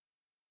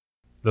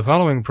The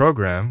following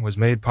program was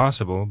made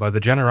possible by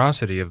the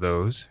generosity of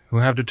those who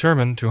have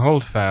determined to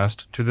hold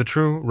fast to the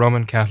true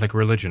Roman Catholic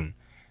religion,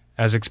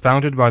 as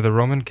expounded by the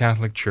Roman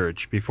Catholic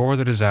Church before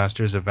the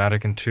disasters of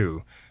Vatican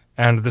II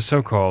and the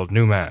so-called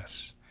New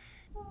Mass.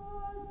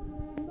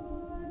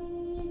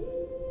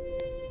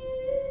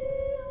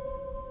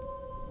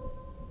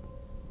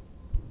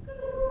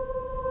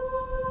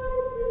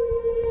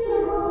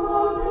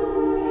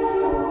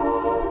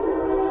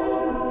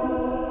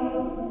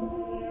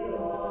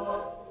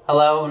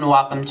 Hello and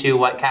welcome to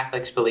What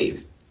Catholics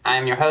Believe. I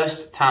am your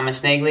host,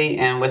 Thomas Nagley,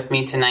 and with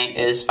me tonight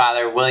is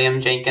Father William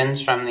Jenkins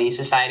from the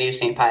Society of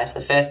St. Pius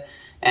V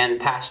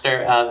and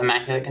pastor of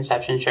Immaculate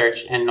Conception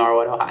Church in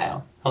Norwood,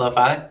 Ohio. Hello,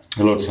 Father.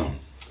 Hello, Tom.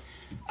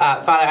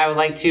 Father, I would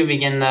like to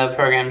begin the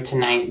program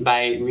tonight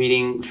by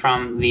reading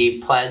from the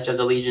Pledge of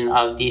the Legion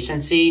of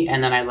Decency,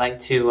 and then I'd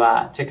like to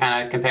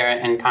kind of compare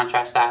it and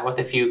contrast that with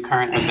a few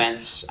current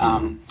events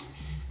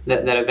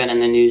that have been in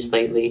the news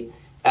lately.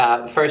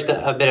 First,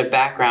 a bit of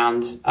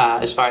background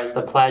as far as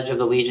the Pledge of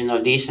the Legion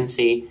of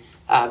Decency.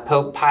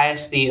 Pope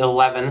Pius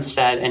XI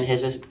said in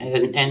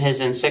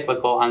his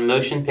encyclical on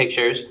motion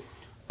pictures,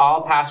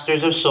 all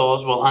pastors of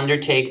souls will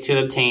undertake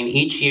to obtain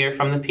each year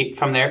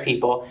from their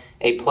people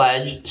a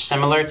pledge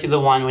similar to the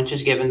one which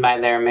is given by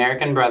their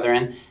American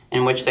brethren,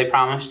 in which they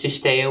promise to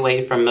stay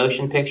away from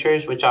motion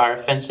pictures which are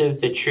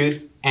offensive to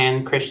truth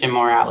and Christian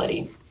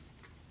morality.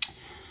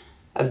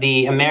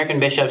 The American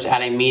bishops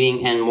at a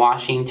meeting in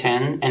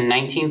Washington in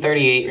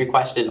 1938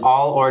 requested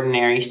all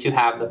ordinaries to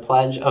have the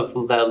Pledge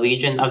of the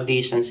Legion of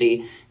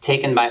Decency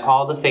taken by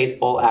all the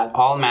faithful at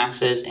all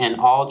masses in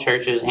all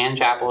churches and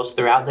chapels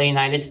throughout the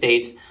United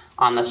States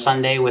on the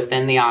Sunday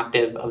within the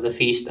octave of the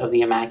Feast of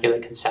the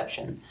Immaculate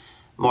Conception.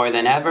 More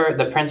than ever,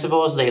 the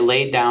principles they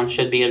laid down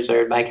should be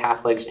observed by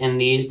Catholics in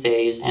these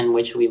days in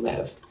which we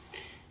live.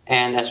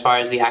 And as far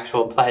as the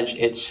actual pledge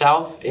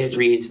itself, it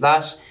reads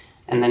thus: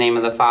 in the name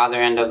of the Father,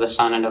 and of the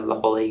Son, and of the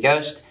Holy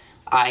Ghost,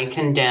 I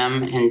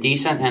condemn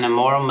indecent and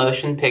immoral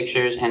motion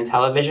pictures and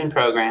television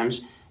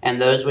programs,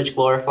 and those which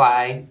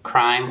glorify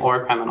crime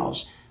or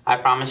criminals. I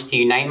promise to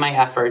unite my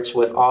efforts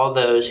with all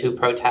those who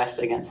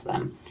protest against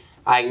them.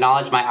 I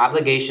acknowledge my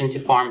obligation to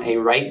form a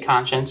right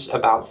conscience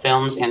about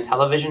films and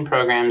television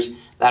programs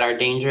that are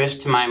dangerous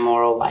to my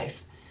moral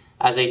life.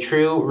 As a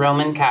true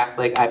Roman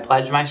Catholic, I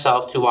pledge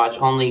myself to watch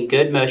only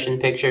good motion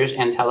pictures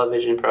and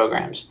television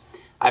programs.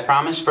 I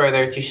promise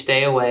further to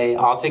stay away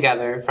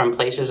altogether from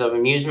places of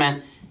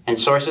amusement and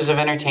sources of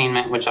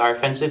entertainment which are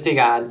offensive to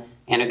God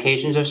and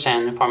occasions of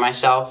sin for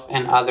myself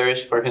and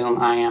others for whom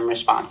I am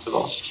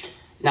responsible.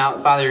 Now,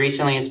 Father,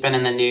 recently it's been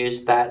in the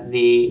news that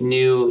the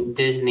new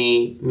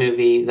Disney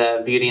movie,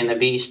 The Beauty and the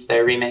Beast,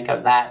 the remake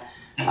of that,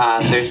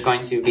 there's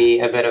going to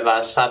be a bit of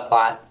a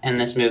subplot in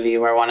this movie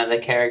where one of the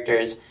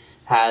characters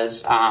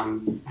has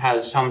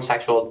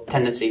homosexual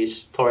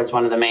tendencies towards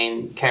one of the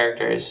main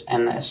characters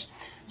in this.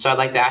 So I'd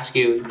like to ask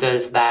you,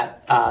 does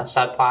that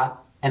subplot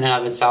in and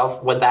of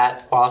itself, would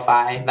that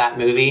qualify that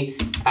movie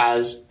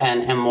as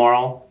an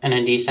immoral and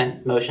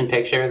indecent motion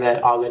picture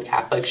that all good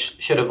Catholics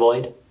should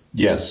avoid?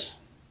 Yes.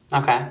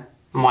 Okay.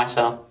 And why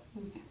so?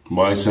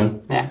 Why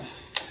so? Yeah.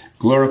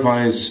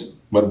 Glorifies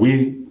what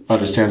we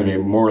understand to be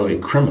morally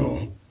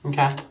criminal.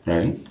 Okay.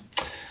 Right?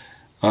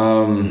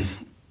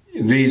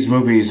 These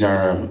movies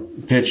are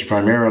pitched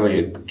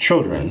primarily at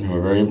children who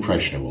are very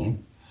impressionable.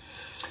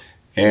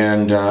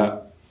 And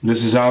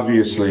this is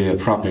obviously a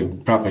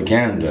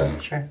propaganda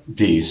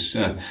piece.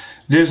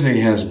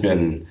 Disney has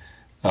been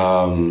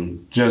I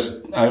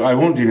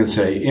won't even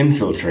say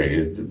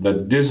infiltrated,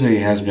 but Disney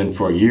has been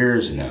for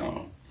years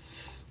now,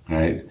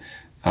 right?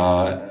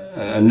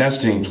 A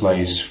nesting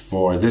place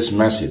for this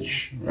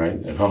message,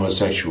 right, of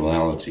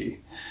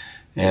homosexuality.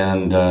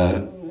 And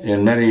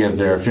in many of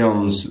their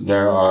films,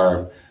 there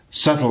are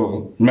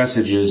subtle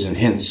messages and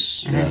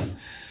hints.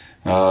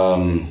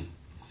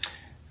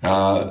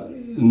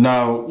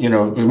 Now,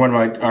 one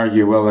might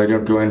argue, well, they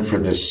don't go in for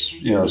this,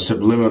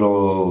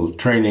 subliminal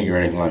training or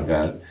anything like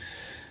that.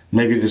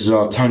 Maybe this is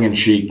all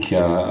tongue-in-cheek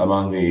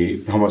among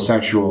the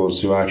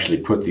homosexuals who actually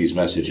put these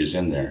messages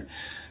in there.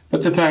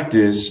 But the fact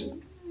is,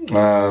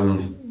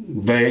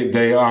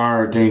 they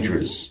are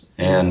dangerous,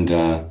 and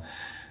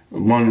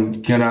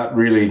one cannot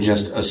really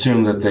just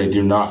assume that they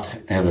do not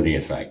have any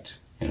effect.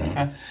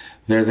 Okay.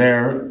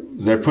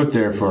 They're put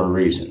there for a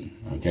reason.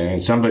 Okay,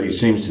 and somebody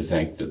seems to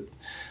think that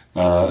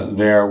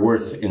they are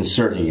worth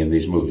inserting in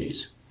these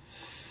movies.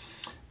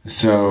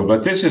 So,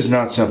 but this is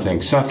not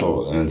something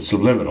subtle and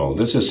subliminal.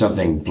 This is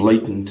something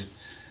blatant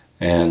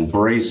and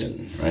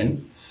brazen, right?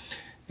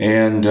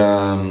 And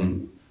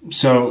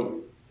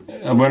so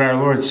when our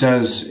Lord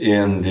says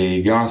in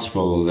the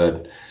gospel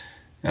that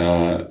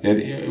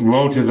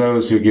woe to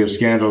those who give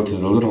scandal to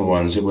the little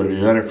ones, it would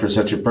be better for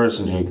such a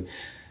person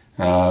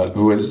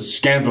who would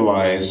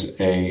scandalize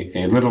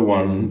a little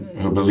one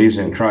who believes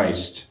in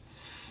Christ.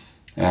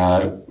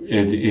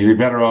 He'd be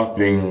better off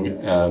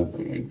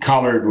being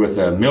collared with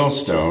a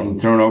millstone,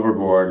 thrown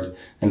overboard,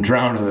 and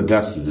drowned in the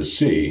depths of the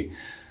sea.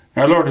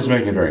 Our Lord is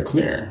making it very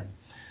clear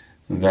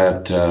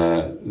that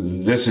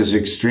this is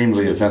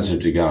extremely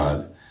offensive to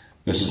God.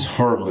 This is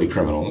horribly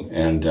criminal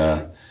and,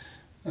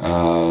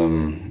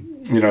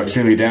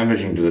 extremely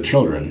damaging to the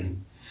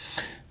children.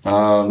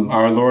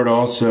 Our Lord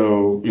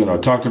also,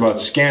 talked about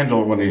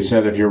scandal when he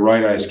said, if your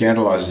right eye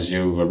scandalizes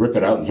you, rip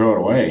it out and throw it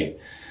away.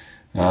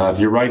 If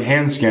your right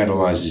hand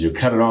scandalizes you,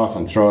 cut it off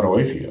and throw it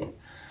away from you.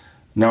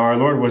 Now, our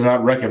Lord was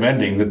not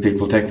recommending that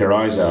people take their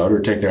eyes out or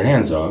take their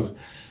hands off.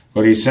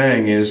 What he's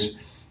saying is,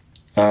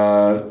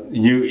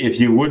 if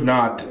you would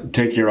not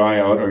take your eye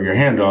out or your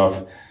hand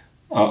off,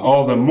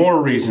 all the more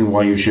reason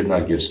why you should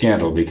not give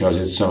scandal, because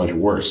it's so much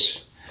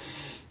worse.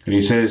 And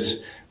he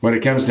says, when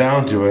it comes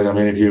down to it, I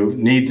mean, if you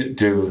need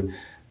to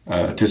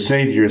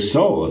save your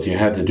soul, if you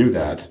had to do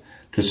that,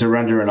 to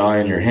surrender an eye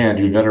and your hand,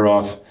 you'd be better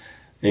off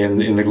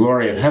in the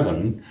glory of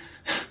heaven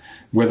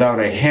without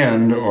a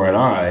hand or an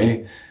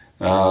eye,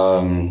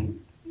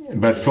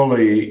 but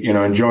fully,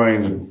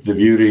 enjoying the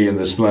beauty and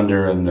the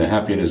splendor and the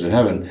happiness of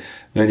heaven,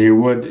 than you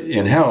would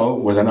in hell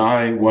with an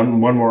eye, one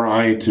more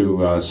eye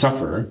to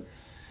suffer,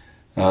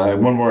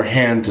 one more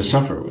hand to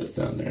suffer with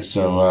down there.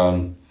 So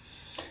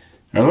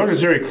our Lord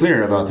is very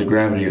clear about the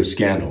gravity of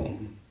scandal.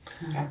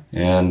 Okay.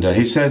 And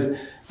he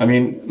said, I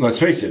mean, let's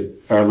face it,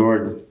 our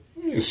Lord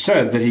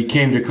said that he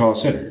came to call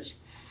sinners,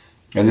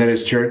 and that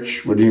his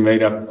church would be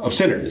made up of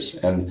sinners,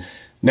 and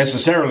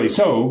necessarily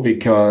so,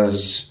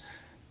 because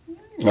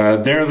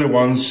they're the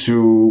ones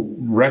who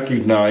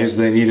recognize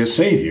they need a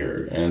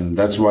Savior, and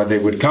that's why they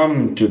would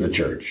come to the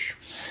church.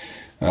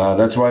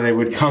 That's why they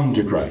would come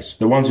to Christ.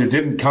 The ones who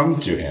didn't come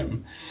to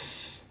him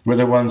were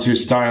the ones who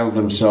styled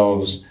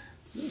themselves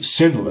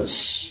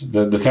sinless,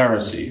 the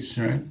Pharisees,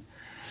 right?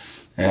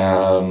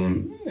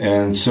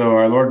 And so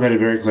our Lord made it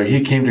very clear,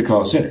 he came to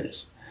call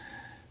sinners.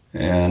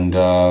 And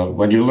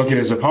when you look at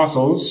his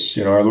apostles,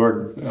 our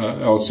Lord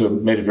also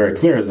made it very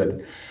clear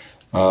that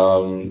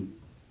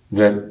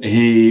that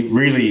he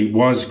really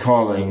was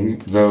calling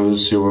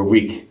those who were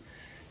weak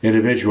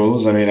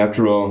individuals. I mean,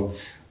 after all,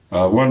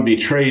 one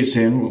betrays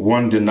him,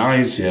 one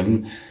denies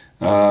him,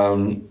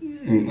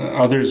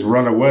 others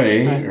run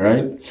away,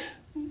 right?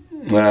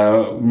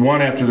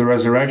 One after the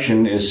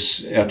resurrection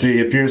is, after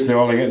he appears to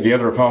all the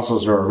other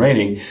apostles who are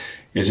remaining,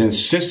 is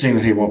insisting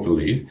that he won't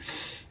believe.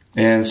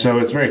 And so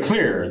it's very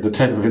clear the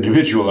type of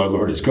individual our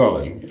Lord is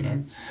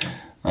calling,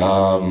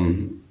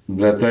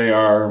 that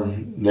they're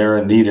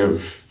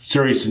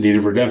serious in need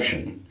of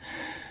redemption.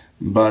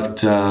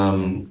 But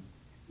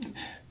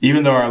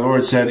even though our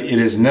Lord said it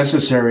is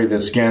necessary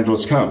that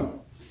scandals come,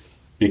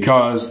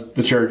 because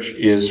the church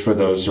is for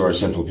those who are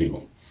sinful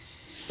people,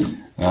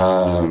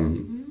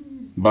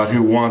 but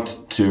who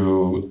want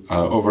to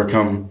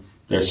overcome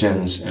their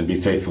sins and be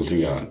faithful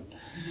to God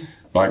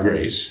by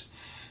grace.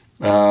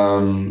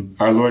 Our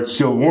Lord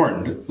still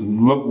warned,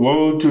 look,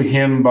 woe to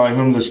him by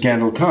whom the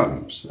scandal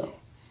comes. So,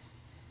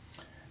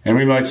 and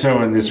we might see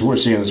in this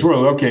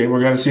world, okay,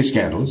 we're going to see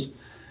scandals.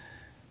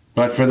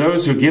 But for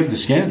those who give the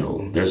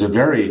scandal, there's a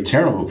very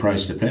terrible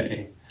price to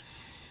pay.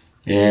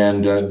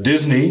 And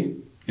Disney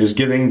is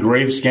giving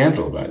grave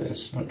scandal by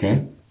this,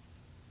 okay?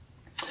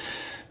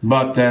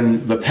 But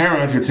then the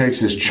parent who takes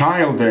his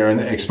child there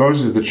and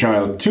exposes the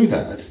child to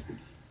that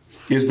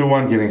is the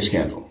one giving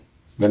scandal.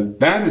 Then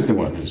that is the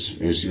one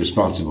who's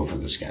responsible for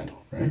the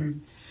scandal, right? Mm-hmm.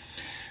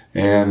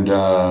 And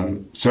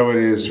so it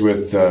is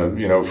with,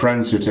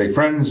 friends who take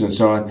friends and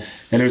so on,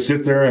 and who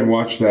sit there and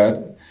watch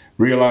that,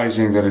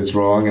 realizing that it's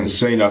wrong and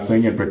say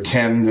nothing and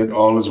pretend that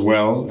all is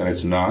well, and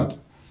it's not.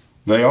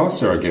 They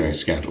also are giving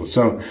scandal.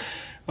 So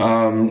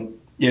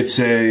it's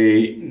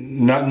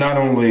not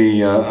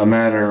only a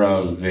matter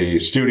of the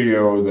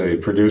studio, the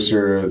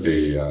producer,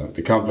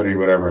 the company,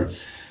 whatever,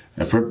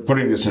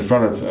 putting this in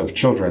front of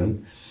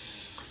children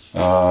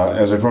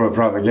as a form of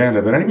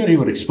propaganda, but anybody who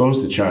would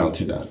expose the child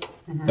to that.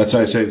 Mm-hmm. That's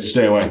why I say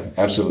stay away.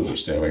 Absolutely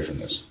stay away from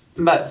this.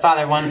 But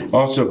Father,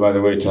 Also, by the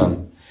way,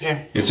 Tom,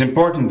 sure, it's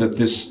important that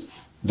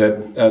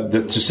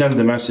that to send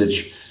the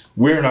message,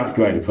 we're not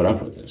going to put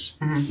up with this.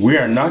 Mm-hmm. We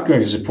are not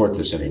going to support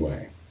this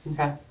anyway.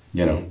 Okay.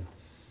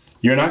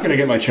 You're not going to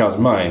get my child's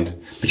mind,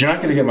 but you're not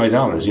going to get my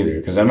dollars either,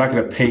 because I'm not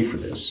going to pay for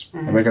this.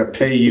 Mm-hmm. I'm not going to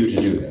pay you to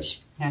do this.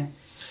 Yeah.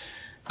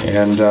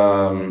 And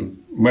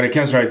when it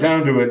comes right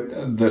down to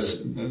it,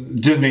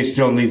 Disney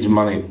still needs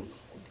money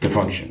to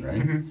function,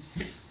 right? Mm-hmm.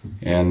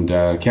 And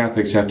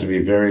Catholics have to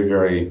be very,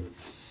 very,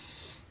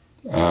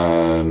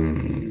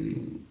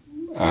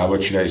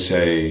 what should I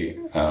say,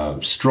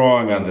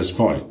 strong on this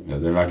point.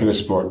 They're not going to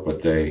support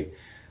what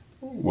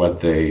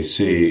they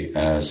see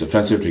as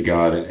offensive to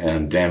God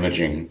and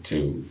damaging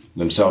to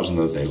themselves and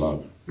those they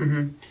love.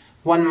 Mm-hmm.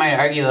 One might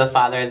argue, though,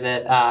 Father,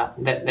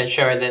 that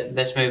sure, that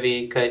this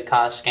movie could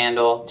cause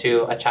scandal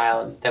to a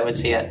child that would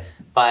see it,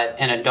 but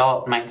an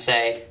adult might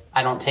say,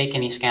 I don't take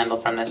any scandal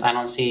from this. I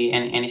don't see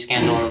any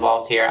scandal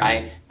involved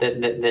here.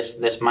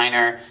 This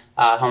minor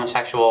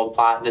homosexual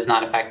plot does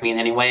not affect me in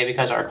any way,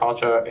 because our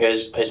culture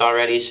is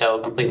already so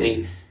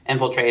completely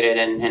infiltrated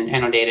and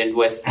inundated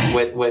with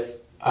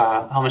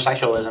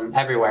homosexualism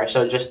everywhere.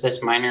 So just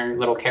this minor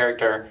little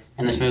character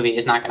in this movie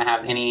is not going to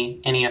have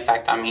any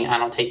effect on me. I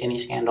don't take any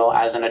scandal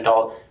as an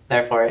adult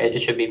Therefore, it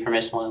should be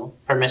permissible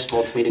to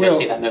me to go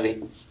see that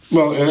movie.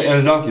 Well, an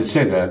adult could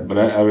say that, but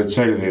I would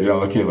say to the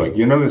adult, okay, look,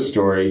 you know this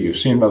story, you've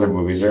seen other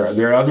movies.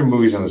 There are other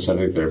movies on the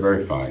subject that are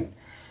very fine.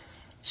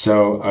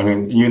 So, I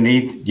mean, you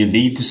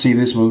need to see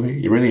this movie.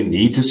 You really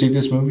need to see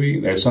this movie.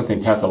 There's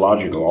something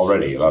pathological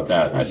already about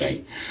that, I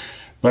think.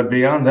 But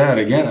beyond that,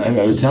 again,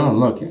 I would tell them,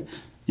 look,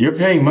 you're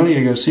paying money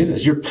to go see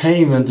this. You're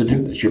paying them to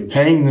do this. You're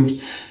paying them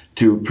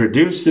to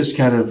produce this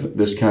kind of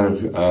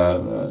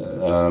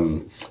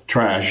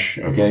trash.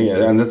 Okay,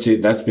 and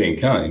that's being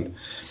kind.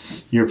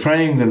 You're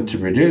paying them to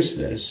produce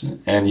this,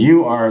 and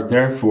you are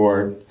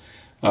therefore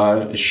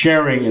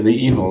sharing in the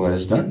evil that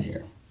is done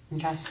here.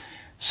 Okay.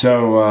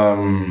 So,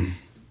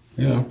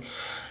 you know,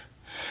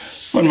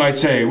 one might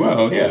say,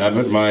 well, yeah,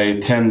 but my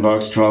 $10, $12,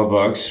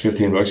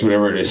 $15,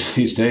 whatever it is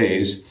these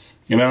days,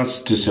 amounts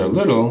to so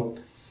little.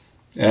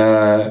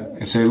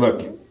 I say,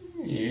 look,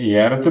 you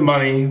add up the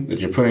money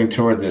that you're putting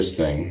toward this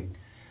thing,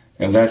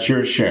 and that's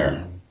your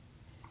share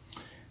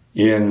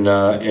in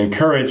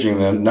encouraging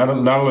them not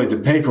only to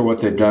pay for what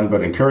they've done,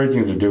 but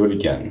encouraging them to do it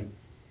again.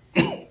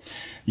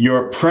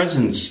 Your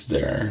presence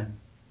there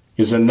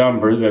is a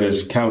number that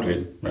is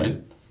counted,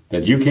 right?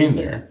 That you came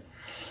there.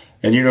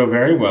 And you know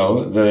very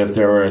well that if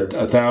there were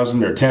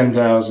 1,000 or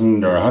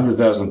 10,000 or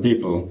 100,000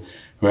 people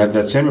who had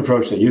that same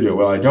approach that you do,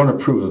 well, I don't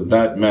approve of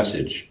that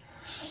message,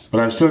 but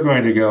I'm still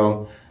going to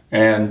go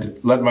and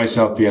let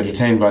myself be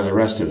entertained by the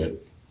rest of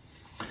it.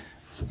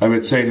 I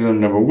would say to them,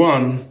 number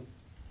one,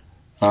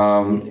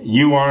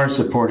 you are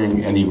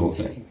supporting an evil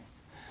thing,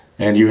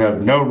 and you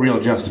have no real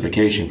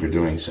justification for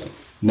doing so.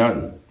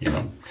 None, you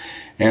know.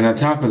 And on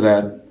top of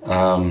that,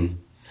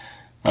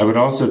 I would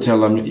also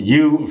tell them,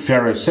 you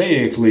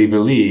Pharisaically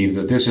believe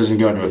that this isn't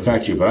going to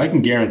affect you, but I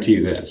can guarantee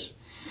this,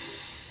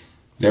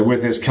 that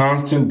with this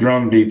constant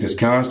drumbeat, this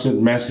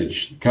constant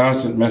message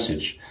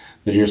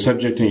that you're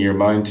subjecting your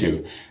mind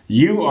to,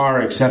 you are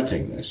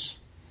accepting this.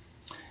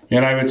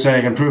 And I would say,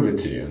 I can prove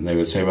it to you. And they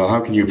would say, well,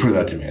 how can you prove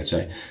that to me? I'd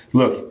say,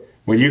 look,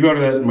 when you go to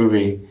that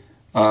movie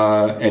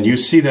and you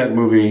see that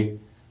movie,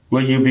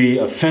 will you be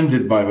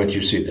offended by what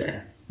you see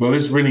there? Will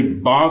this really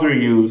bother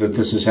you that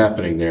this is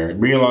happening there,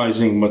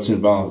 realizing what's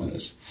involved in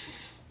this?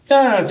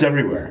 Yeah, it's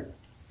everywhere.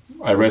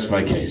 I rest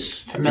my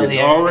case. It's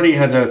already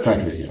had that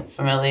effect with you.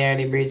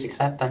 Familiarity breeds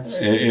acceptance.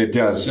 It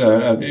does.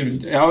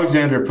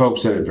 Alexander Pope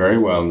said it very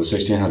well in the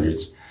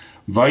 1600s.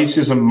 Vice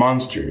is a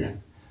monster,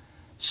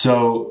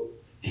 so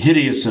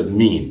hideous of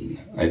mien,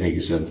 I think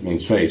he said,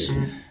 means face,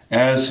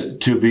 as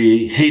to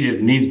be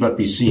hated needs but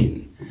be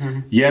seen.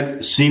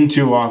 Yet, seen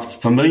too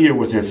oft, familiar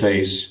with her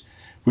face,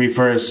 we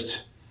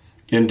first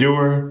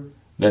endure,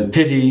 then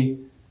pity,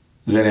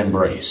 then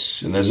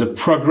embrace. And there's a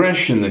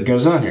progression that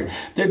goes on here.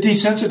 They're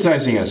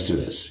desensitizing us to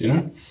this, you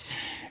know?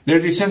 They're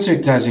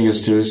desensitizing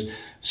us to this.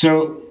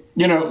 So,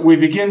 you know, we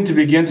begin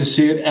to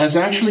see it as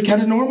actually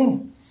kind of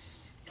normal.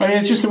 I mean,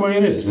 it's just the way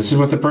it is. This is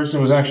what the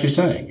person was actually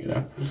saying, you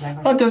know?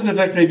 Exactly. Oh, it doesn't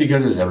affect me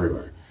because it's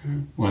everywhere.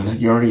 Well,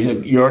 you're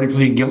already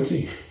pleading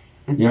guilty.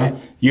 You know?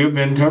 You've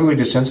been totally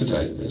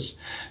desensitized to this.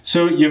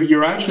 So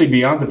you're actually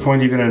beyond the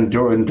point even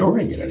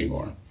enduring it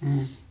anymore.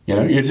 You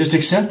know, you just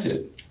accept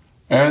it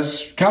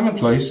as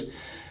commonplace.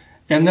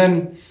 And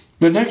then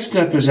the next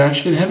step is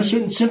actually to have a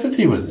certain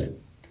sympathy with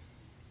it.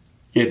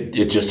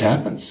 It just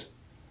happens.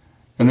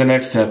 And the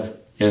next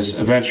step is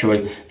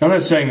eventually, I'm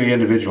not saying the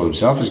individual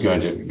himself is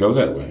going to go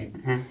that way.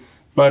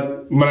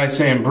 But when I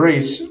say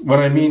embrace, what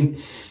I mean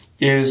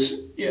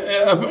is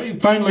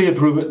finally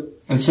approve it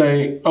and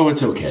say, oh,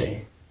 it's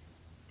okay.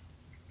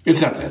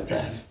 It's not that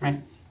bad.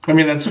 Right. I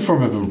mean, that's a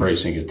form of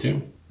embracing it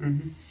too.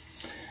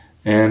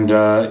 And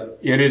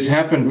it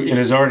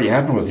has already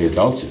happened with the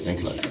adults who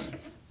think like that.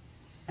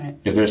 Right.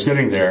 If they're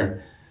sitting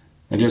there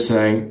and just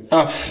saying,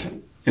 oh,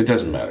 it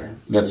doesn't matter.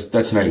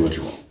 That's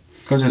negligible.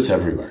 Because it's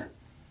everywhere.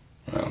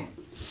 Well,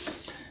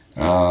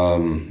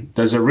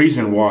 there's a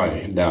reason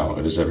why now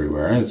it is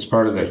everywhere. And it's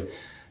part of the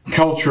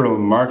cultural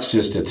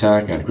Marxist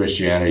attack on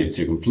Christianity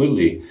to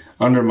completely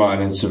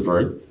undermine and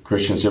subvert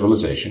Christian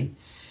civilization.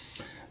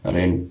 I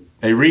mean,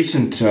 a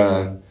recent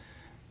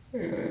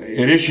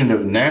edition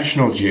of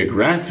National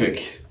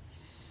Geographic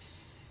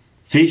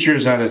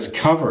features on its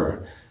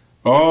cover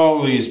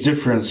all these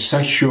different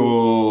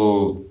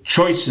sexual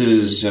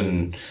choices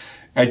and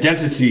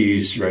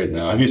identities right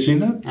now. Have you seen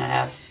that? I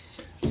have.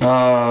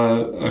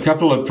 A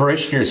couple of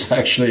parishioners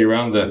actually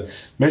around the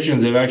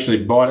missions have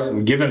actually bought it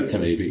and given it to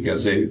me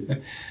because they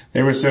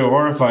were so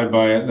horrified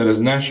by it that it's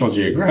National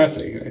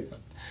Geographic. I thought,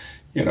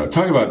 you know,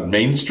 talk about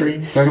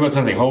mainstream, talk about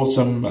something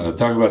wholesome,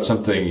 talk about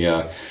something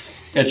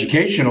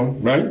educational,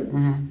 right?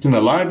 It's in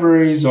the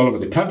libraries all over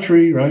the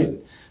country, right?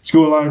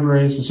 School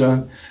libraries and so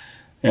on.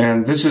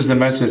 And this is the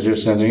message they're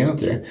sending out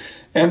there.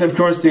 And of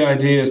course, the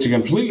idea is to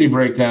completely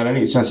break down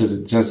any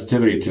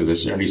sensitivity to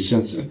this, or to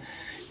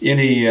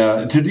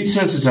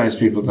desensitize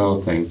people to the whole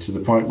thing, to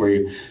the point where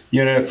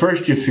you know, at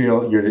first you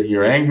feel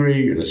you're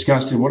angry, you're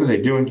disgusted. What are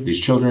they doing to these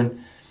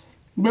children?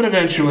 But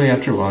eventually,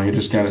 after a while, you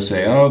just kind of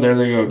say, "Oh, there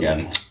they go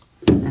again,"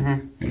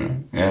 you know.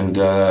 And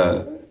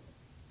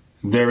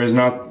there is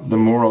not the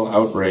moral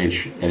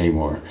outrage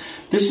anymore.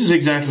 This is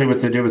exactly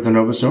what they did with the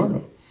Novus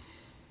Ordo.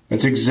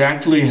 It's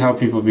exactly how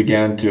people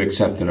began to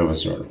accept the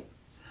Novus Ordo.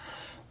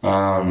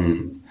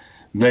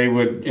 They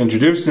would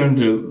introduce them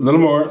to little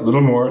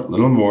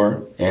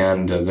more,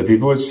 and the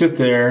people would sit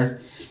there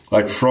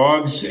like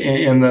frogs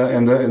in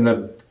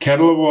the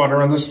kettle of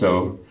water on the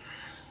stove,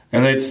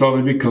 and they'd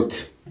slowly be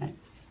cooked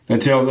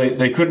until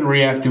they couldn't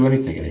react to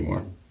anything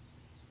anymore.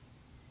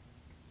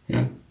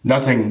 Yeah,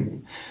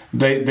 nothing.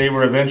 They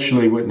were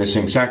eventually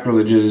witnessing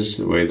sacrileges,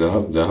 the way the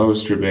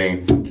hosts were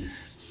being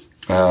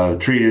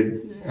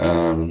treated.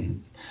 I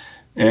mean,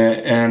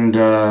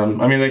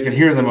 they could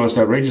hear the most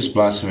outrageous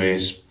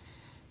blasphemies,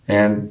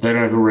 and they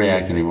don't even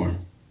react anymore.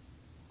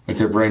 Like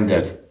they're brain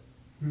dead.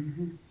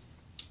 Mm-hmm.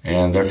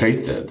 And their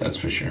faith dead, that's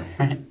for sure.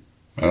 Right.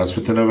 That's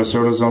what the Novus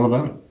Ordo is all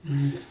about.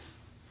 Mm-hmm.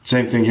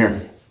 Same thing here.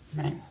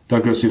 Right.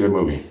 Don't go see the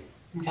movie.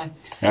 Okay.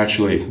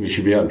 Actually, we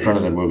should be out in front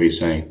of the movie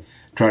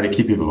trying to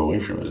keep people away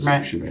from it, as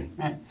right. it should be.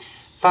 Right.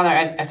 Father,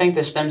 I think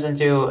this stems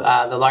into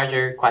the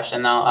larger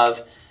question, though,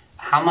 of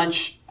how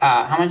much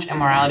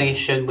immorality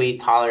should we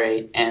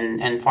tolerate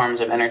in forms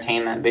of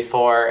entertainment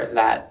before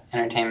that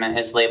entertainment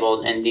is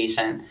labeled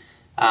indecent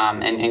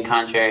and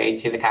contrary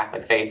to the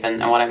Catholic faith. And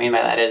what I mean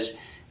by that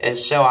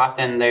is so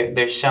often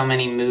there's so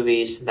many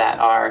movies that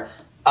are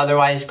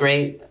otherwise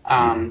great,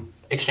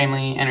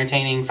 extremely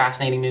entertaining,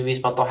 fascinating movies,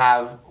 but they'll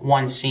have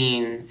one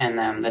scene in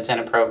them that's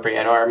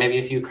inappropriate, or maybe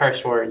a few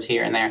curse words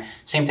here and there.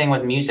 Same thing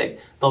with music.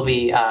 There'll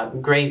be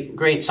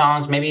great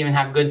songs, maybe even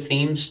have good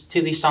themes to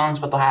these songs,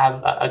 but they'll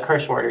have a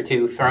curse word or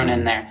two thrown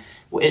in there.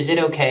 Is it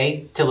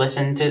okay to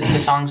listen to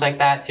songs like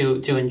that,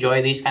 to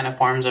enjoy these kind of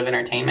forms of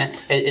entertainment?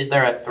 Is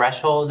there a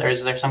threshold, or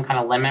is there some kind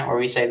of limit where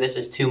we say this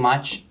is too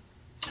much?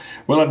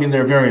 Well, I mean,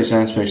 there are various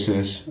aspects to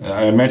this.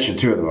 I mentioned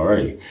two of them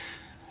already.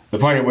 The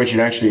point at which it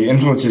actually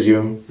influences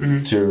you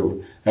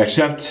to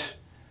accept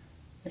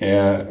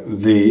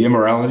the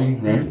immorality,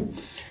 right?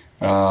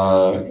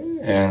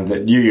 And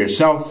that you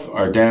yourself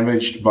are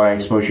damaged by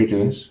exposure to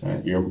this.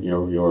 Right?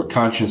 Your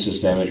conscience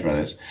is damaged by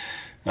this.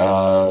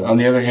 On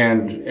the other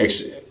hand,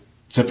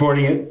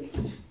 supporting it,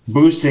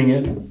 boosting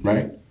it,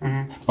 right?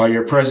 Mm-hmm. By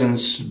your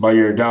presence, by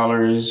your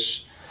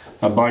dollars,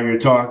 by your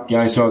talk.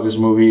 Yeah, I saw this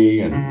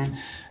movie,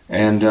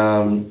 and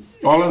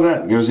all of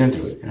that goes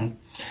into it. You know?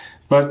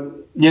 But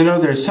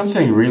there's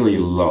something really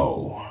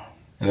low,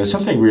 and there's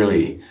something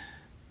really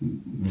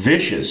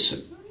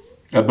vicious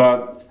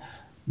about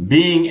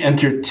being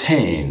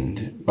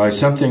entertained by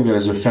something that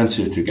is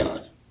offensive to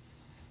God.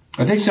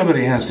 I think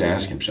somebody has to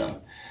ask himself,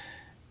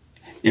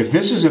 if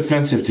this is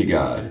offensive to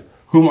God,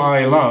 whom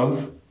I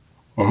love,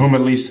 or whom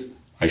at least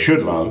I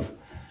should love,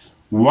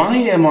 why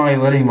am I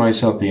letting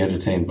myself be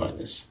entertained by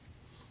this?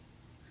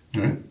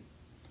 Right?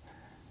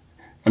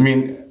 I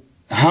mean,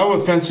 how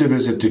offensive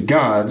is it to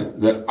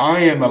God that I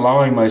am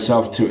allowing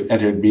myself to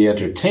be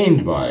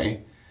entertained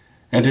by,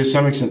 and to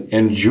some extent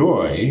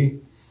enjoy,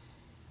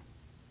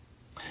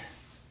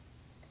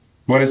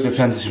 what is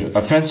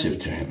offensive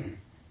to him,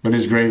 but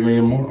is gravely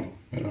immoral?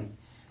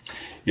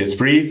 It's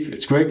brief,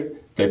 it's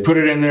quick. They put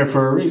it in there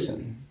for a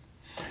reason.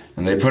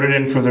 And they put it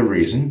in for the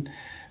reason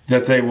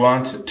that they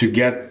want to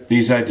get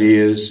these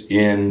ideas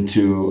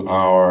into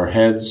our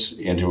heads,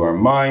 into our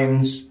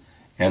minds,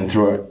 and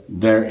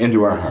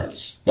into our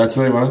hearts. That's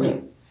what they want to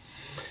do.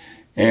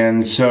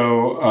 And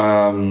so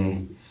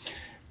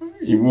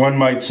one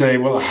might say,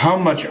 well, how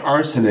much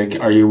arsenic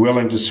are you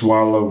willing to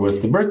swallow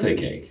with the birthday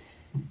cake?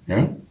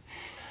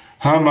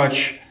 How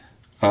much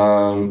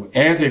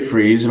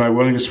antifreeze am I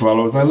willing to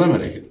swallow with my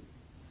lemonade?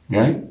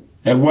 Right?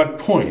 At what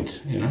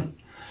point?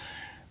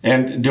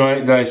 And do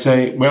I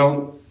say,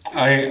 well,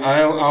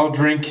 I'll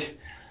drink,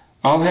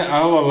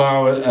 I'll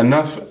allow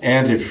enough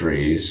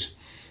antifreeze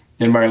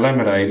in my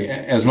lemonade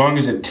as long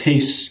as it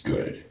tastes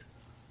good.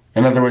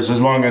 In other words,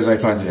 as long as I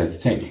find it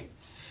entertaining.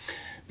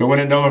 But when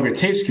it no longer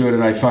tastes good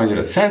and I find it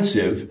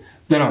offensive,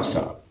 then I'll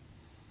stop.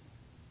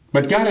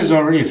 But God is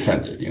already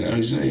offended. You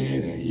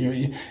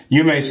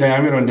may say,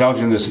 I'm going to indulge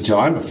in this until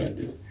I'm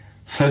offended.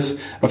 That's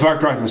a far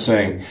cry from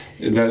saying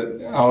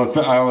that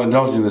I'll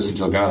indulge in this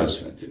until God is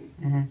offended.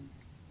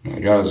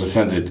 Mm-hmm. God is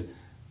offended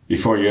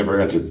before you ever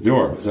enter the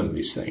door with some of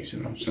these things,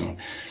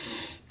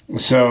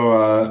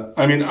 So,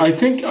 I mean, I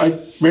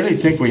really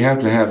think we have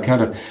to have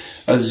kind of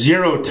a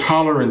zero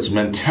tolerance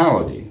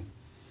mentality.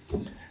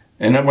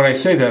 And when I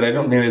say that, I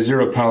don't mean a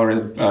zero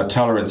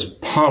tolerance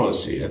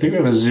policy. I think we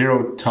have a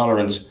zero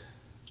tolerance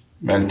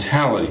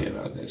mentality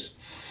about this.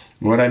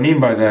 What I mean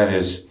by that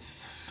is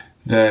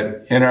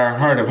that in our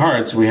heart of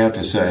hearts, we have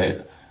to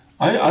say,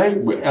 I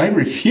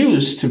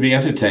refuse to be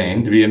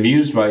entertained, to be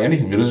amused by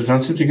anything that is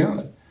offensive to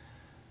God.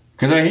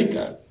 Because I hate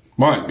that.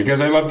 Why?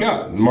 Because I love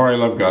God. The more I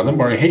love God, the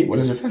more I hate what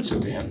is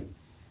offensive to Him.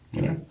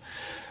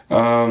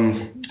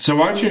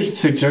 So I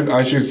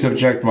should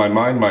subject my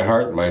mind, my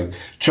heart, my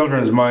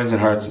children's minds and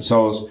hearts and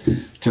souls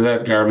to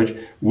that garbage.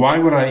 Why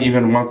would I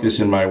even want this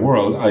in my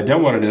world? I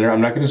don't want it in there.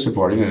 I'm not going to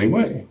support it in any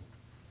way.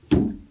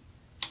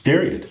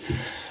 Period.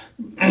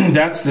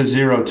 That's the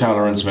zero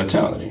tolerance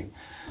mentality.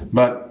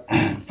 But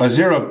a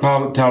zero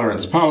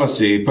tolerance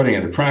policy, putting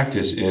it into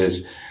practice,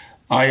 is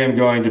I am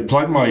going to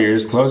plug my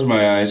ears, close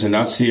my eyes, and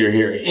not see or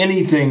hear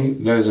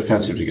anything that is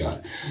offensive to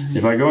God. Mm-hmm.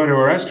 If I go into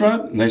a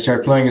restaurant and they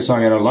start playing a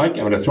song I don't like,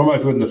 I'm going to throw my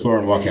foot on the floor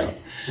and walk out.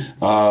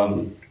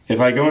 If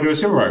I go into a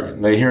supermarket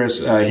and they hear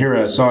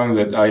a song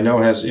that I know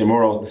has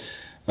immoral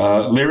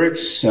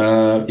lyrics,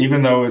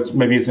 even though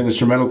maybe it's an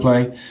instrumental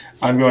playing,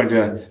 I'm going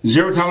to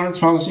zero tolerance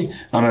policy.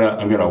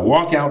 I'm going to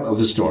walk out of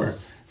the store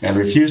and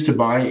refuse to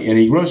buy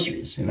any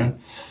groceries.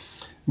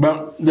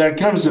 Well, there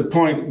comes a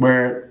point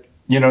where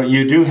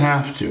you do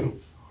have to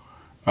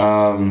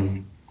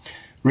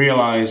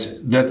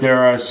realize that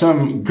there are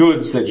some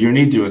goods that you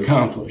need to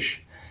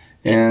accomplish,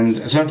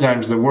 and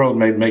sometimes the world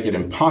may make it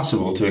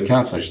impossible to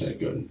accomplish that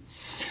good.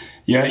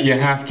 You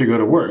have to go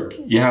to work.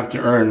 You have to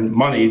earn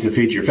money to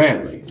feed your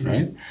family,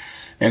 right?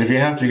 And if you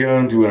have to go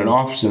into an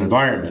office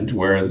environment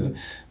where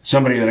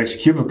somebody in the next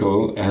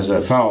cubicle has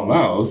a foul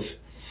mouth,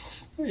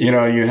 you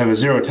have a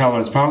zero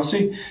tolerance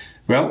policy.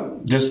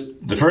 Well,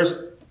 just the first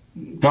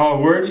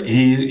foul word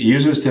he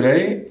uses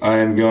today, I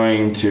am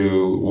going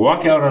to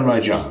walk out on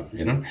my job,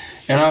 and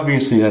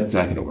obviously that's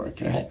not going to work,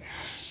 right?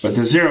 But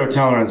the zero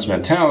tolerance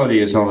mentality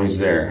is always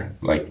there,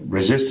 like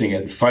resisting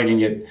it,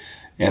 fighting it,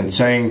 and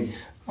saying,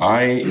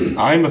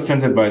 I'm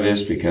offended by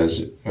this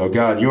because, oh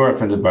God, you are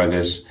offended by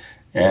this,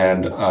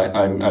 and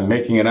I'm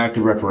making an act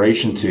of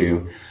reparation to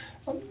you.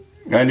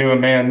 I knew a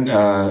man,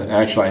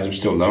 actually I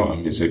still know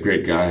him, he's a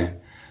great guy.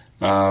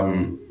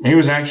 He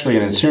was actually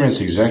an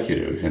insurance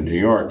executive in New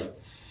York,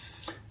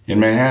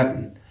 in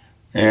Manhattan.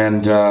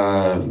 And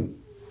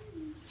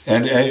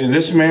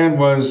this man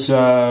was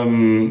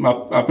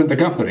up at the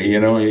company,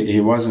 he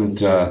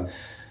wasn't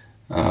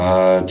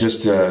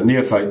just a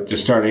neophyte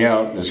just starting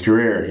out in his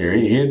career here.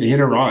 He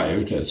had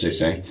arrived, as they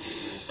say.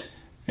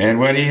 And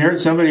when he heard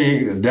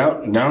somebody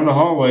down the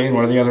hallway in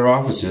one of the other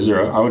offices,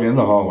 or out in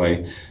the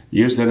hallway,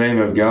 use the name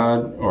of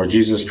God or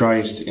Jesus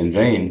Christ in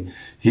vain,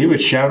 he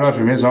would shout out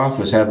from his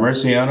office, "Have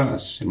mercy on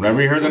us." And whenever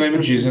he heard the name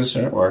of Jesus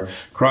or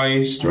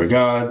Christ or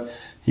God,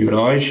 he would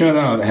always shout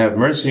out, "Have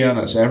mercy on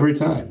us," every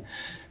time.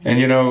 And,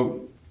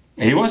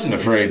 he wasn't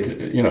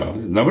afraid,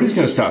 nobody's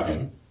going to stop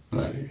him.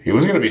 He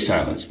wasn't going to be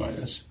silenced by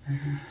this.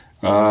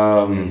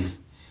 Mm-hmm.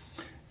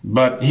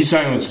 But he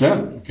silenced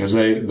them because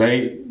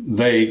they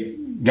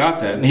got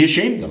that, and he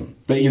ashamed them.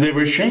 They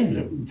were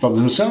ashamed of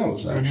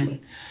themselves,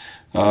 actually.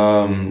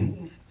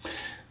 Mm-hmm.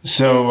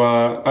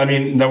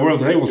 The world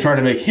today will try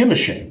to make him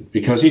ashamed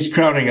because he's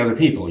crowding other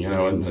people,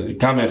 and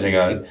commenting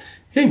on it.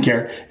 He didn't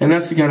care, and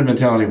that's the kind of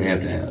mentality we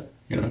have to have.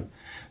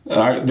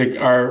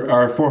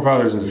 Our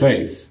forefathers in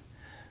faith.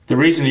 The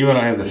reason you and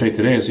I have the faith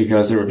today is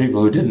because there were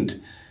people who didn't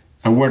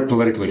and weren't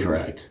politically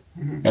correct,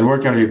 mm-hmm. and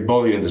weren't going to be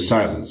bullied into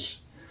silence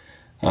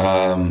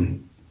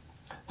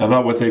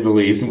about what they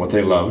believed and what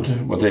they loved,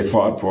 what they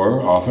fought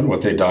for often,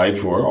 what they died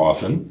for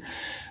often.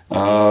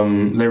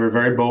 They were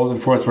very bold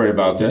and forthright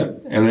about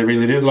that, and they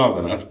really did love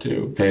enough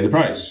to pay the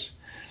price.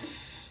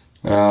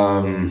 So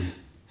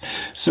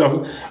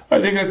I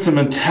think that's the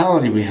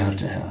mentality we have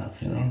to have,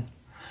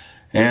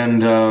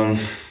 And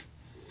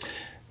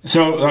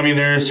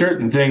there are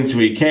certain things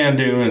we can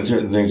do and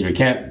certain things we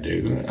can't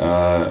do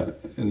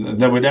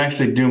that would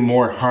actually do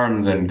more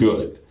harm than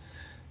good.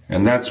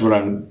 And that's what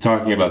I'm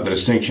talking about, the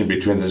distinction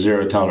between the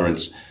zero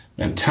tolerance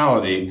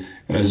mentality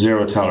and a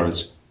zero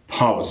tolerance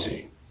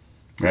policy,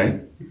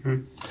 right?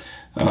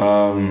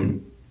 Mm-hmm.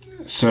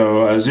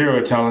 So a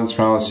zero tolerance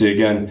policy,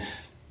 again,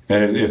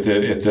 and if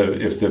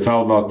the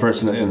foul-mouthed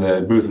person in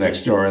the booth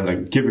next door, in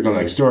the cubicle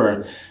next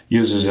door,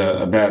 uses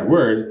a bad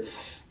word,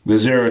 the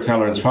zero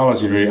tolerance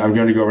policy would be, I'm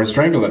going to go over and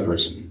strangle that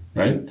person,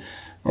 right?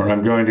 Or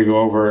I'm going to go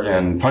over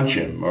and punch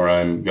him, or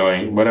I'm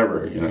going,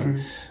 whatever, Mm-hmm.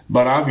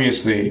 But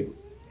obviously,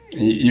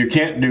 you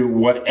can't do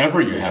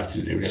whatever you have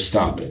to do to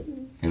stop it,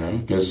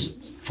 because,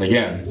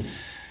 again,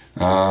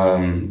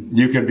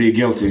 you could be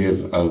guilty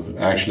of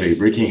actually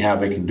wreaking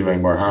havoc and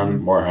doing more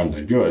harm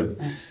than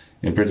good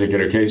in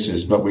particular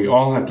cases. But we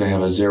all have to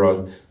have a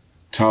zero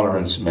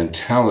tolerance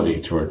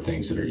mentality toward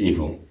things that are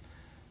evil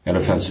and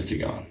offensive to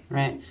God.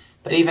 Right.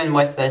 But even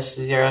with this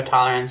zero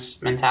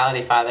tolerance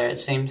mentality, Father, it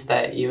seems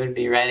that you would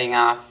be writing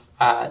off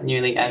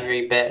nearly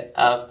every bit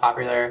of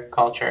popular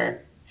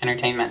culture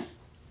entertainment.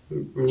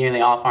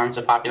 Nearly all forms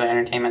of popular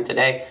entertainment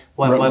today.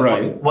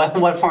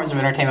 What forms of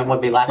entertainment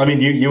would be left? I mean,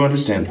 you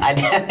understand. I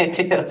do.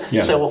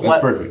 Yeah, so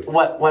that's perfect.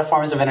 What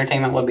forms of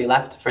entertainment would be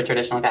left for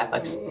traditional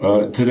Catholics?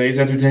 Today's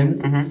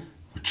entertainment? Mm-hmm.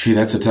 Gee,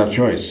 that's a tough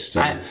choice.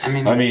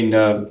 Lady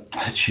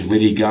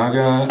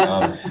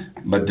Gaga,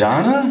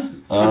 Madonna.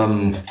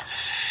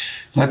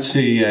 Let's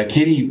see,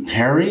 Katy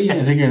Perry,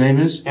 I think her name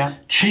is. Yeah.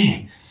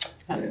 Gee,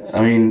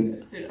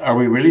 are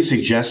we really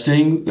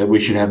suggesting that we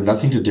should have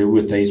nothing to do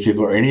with these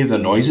people or any of the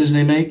noises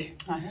they make?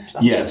 I hope so.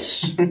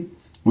 Yes,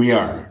 we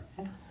are.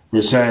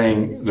 We're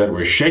saying that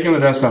we're shaking the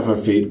dust off our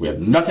feet. We have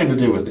nothing to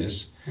do with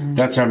this. Mm-hmm.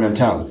 That's our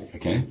mentality,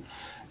 okay?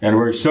 And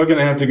we're still going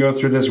to have to go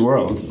through this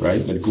world,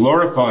 right, that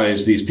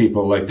glorifies these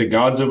people like the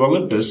gods of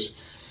Olympus,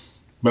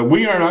 but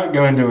we are not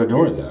going to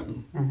adore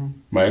them, mm-hmm.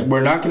 right?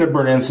 We're not going to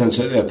burn incense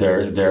at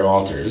their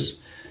altars.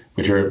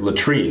 which are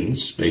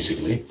latrines,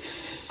 basically.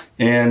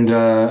 And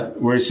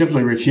we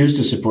simply refuse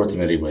to support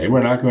them anyway.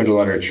 We're not going to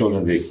let our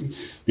children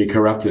be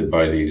corrupted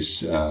by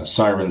these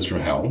sirens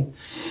from hell.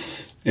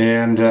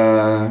 And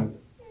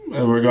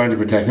we're going to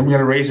protect them. We're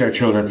going to raise our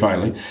children,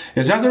 finally.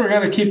 It's not that we're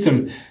going to keep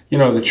them,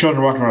 the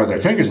children walking around with their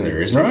fingers in their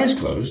ears and their eyes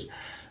closed.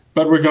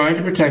 But we're going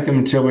to protect them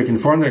until we can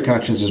form their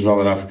consciences well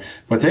enough.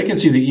 But they can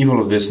see the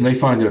evil of this, and they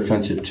find it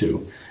offensive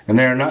too. And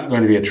they are not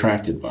going to be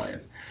attracted by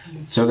it.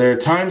 So there are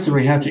times when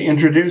we have to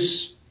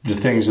introduce the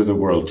things of the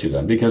world to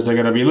them, because they're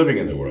going to be living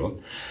in the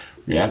world.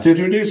 We have to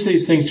introduce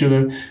these things to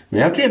them. We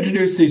have to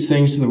introduce these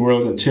things to the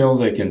world until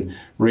they can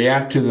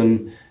react to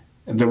them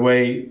the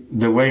way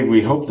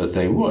we hope that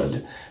they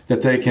would,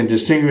 that they can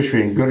distinguish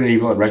between good and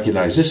evil and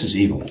recognize this is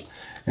evil.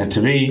 And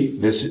to me,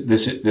 this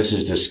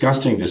is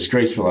disgusting,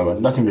 disgraceful. I want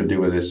nothing to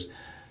do with this.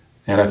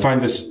 And I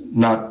find this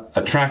not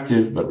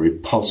attractive, but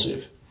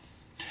repulsive.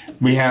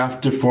 We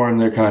have to form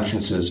their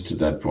consciences to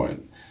that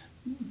point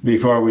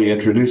before we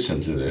introduce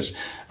them to this.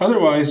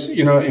 Otherwise,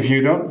 if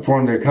you don't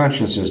form their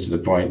consciences to the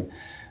point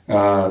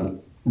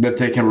that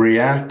they can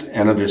react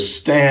and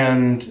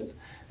understand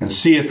and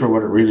see it for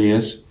what it really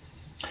is,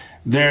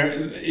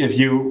 if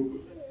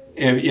you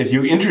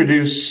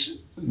introduce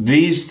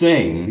these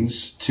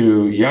things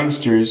to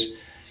youngsters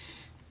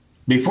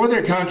before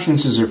their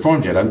consciences are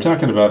formed yet, I'm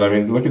talking about,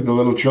 look at the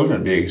little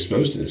children being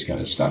exposed to this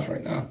kind of stuff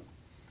right now.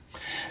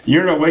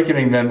 You're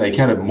awakening them a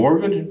kind of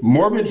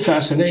morbid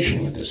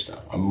fascination with this stuff,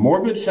 a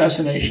morbid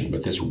fascination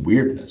with this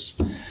weirdness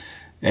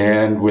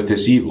and with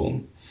this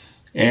evil.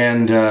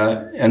 And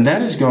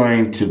that is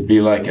going to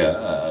be like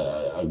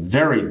a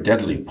very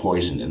deadly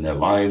poison in their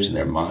lives and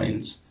their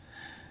minds.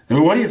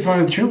 What do you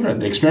find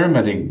children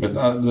experimenting with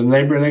the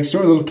neighbor next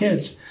door, little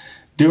kids,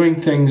 doing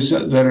things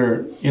that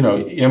are,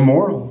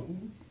 immoral,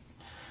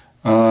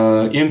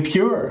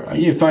 impure?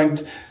 You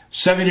find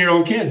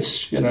 7-year-old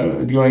kids,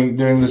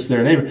 doing this to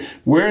their neighbor.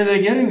 Where are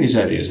they getting these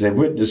ideas? They've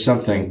witnessed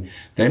something.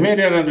 They may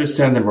not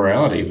understand the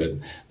morality, but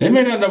they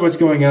may not know what's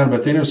going on,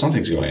 but they know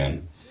something's going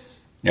on.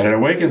 And it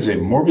awakens a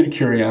morbid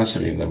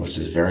curiosity in them, which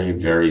is very,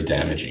 very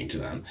damaging to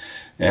them.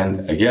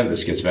 And again,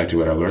 this gets back to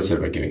what our Lord said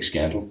about giving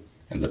scandal.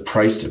 And the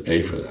price to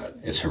pay for that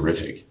is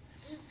horrific.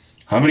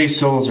 How many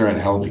souls are in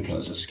hell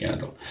because of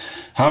scandal?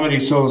 How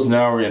many souls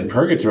now are in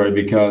purgatory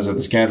because of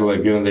the scandal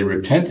they've given? They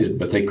repented,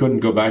 but they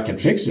couldn't go back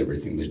and fix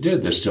everything they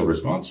did. They're still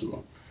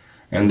responsible.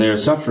 And they're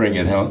suffering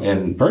in hell,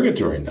 in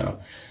purgatory now.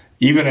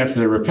 Even after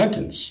their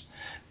repentance,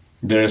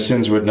 their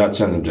sins would not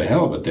send them to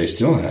hell, but they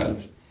still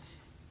have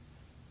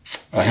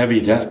a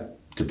heavy debt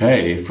to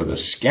pay for the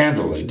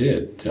scandal they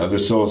did to other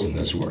souls in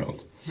this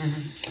world.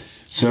 Mm-hmm.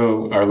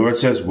 So our Lord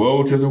says,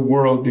 woe to the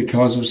world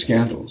because of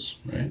scandals,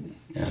 right?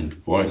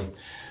 And boy,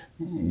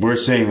 we're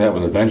seeing that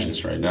with a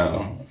vengeance right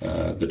now,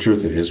 the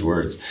truth of his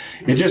words.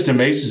 It just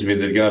amazes me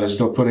that God is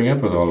still putting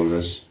up with all of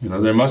this.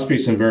 There must be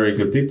some very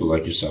good people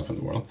like yourself in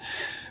the world,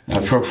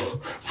 for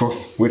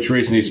which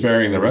reason he's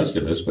sparing the rest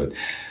of us. But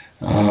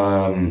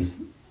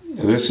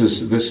this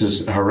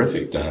is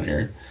horrific down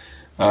here.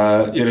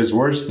 It is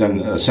worse than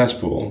a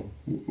cesspool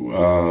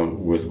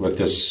with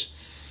this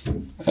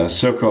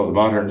so-called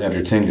modern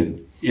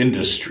entertainment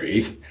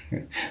industry.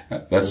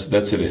 That's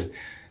it.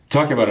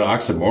 Talk about an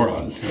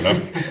oxymoron,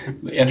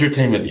 The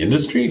entertainment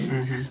industry?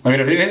 Mm-hmm.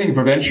 If anything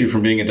prevents you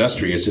from being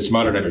industrious, it's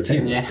modern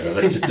entertainment. Yeah.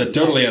 They're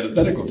totally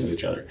antithetical to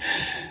each other.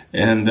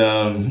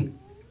 And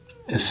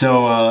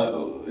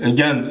so,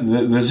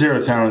 again, the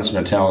zero tolerance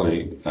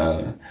mentality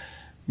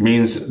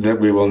means that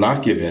we will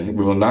not give in,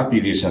 we will not be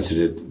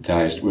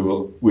desensitized,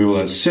 we will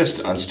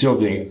insist on still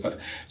being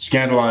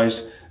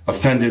scandalized,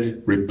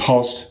 offended,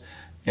 repulsed,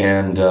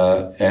 and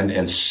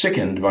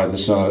sickened by the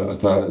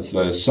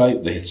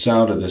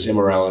sound of this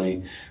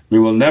immorality. We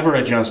will never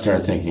adjust our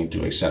thinking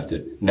to accept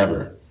it.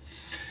 Never.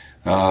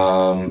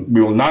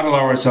 We will not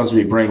allow ourselves to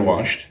be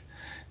brainwashed,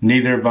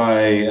 neither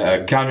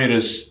by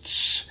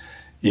communists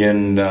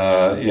in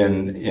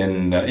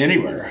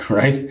anywhere,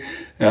 right?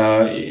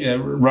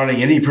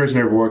 Running any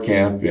prisoner of war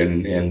camp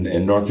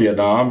in North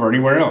Vietnam or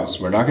anywhere else.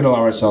 We're not going to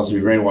allow ourselves to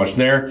be brainwashed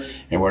there,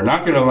 and we're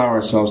not going to allow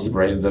ourselves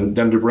them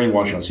to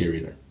brainwash us here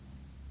either,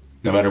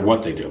 no matter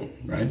what they do,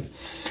 right?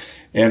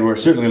 And we're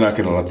certainly not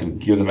going to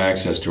give them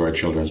access to our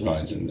children's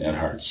minds and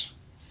hearts.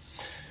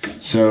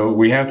 So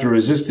we have to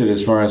resist it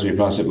as far as we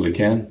possibly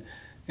can,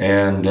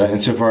 and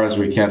insofar as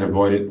we can't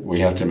avoid it, we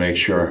have to make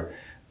sure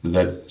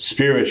that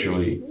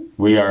spiritually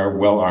we are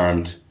well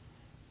armed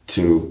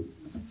to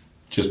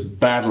just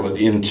battle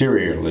it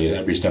interiorly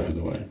every step of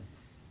the way.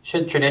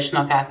 Should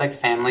traditional Catholic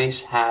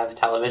families have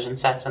television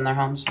sets in their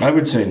homes? I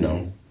would say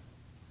no.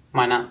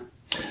 Why not?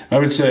 I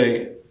would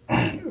say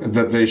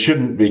that they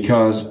shouldn't,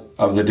 because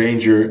of the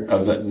danger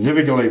of the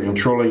difficulty of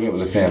controlling it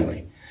with a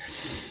family.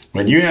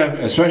 When you have,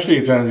 especially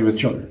a family with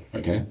children,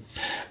 okay?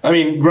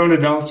 Grown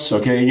adults,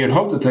 okay, you'd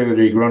hope that they would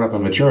be grown up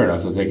and mature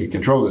enough that they could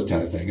control this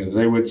kind of thing.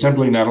 They would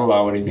simply not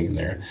allow anything in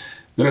there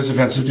that is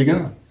offensive to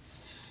God.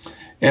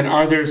 And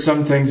are there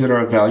some things that are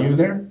of value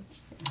there?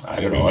 I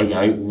don't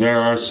know. There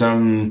are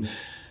some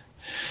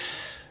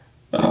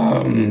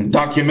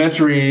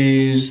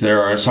documentaries,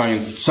 there are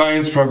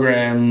science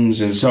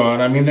programs, and so on.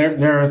 I mean,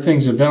 there are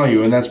things of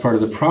value, and that's part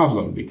of the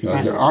problem,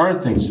 because there are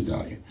things of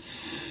value.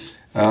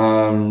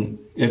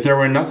 If there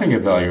were nothing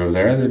of value over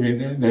there,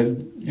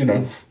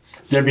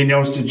 there'd be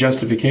no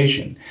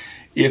justification.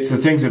 It's the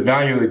things of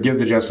value that give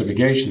the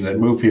justification, that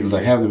move people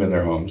to have them in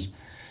their homes.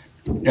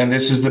 And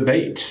this is the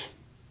bait.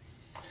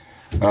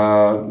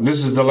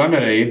 This is the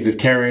lemonade that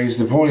carries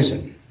the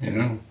poison,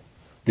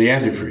 the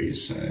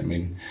antifreeze. I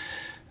mean,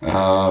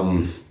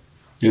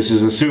 this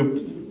is the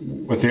soup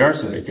with the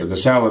arsenic, or the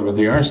salad with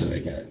the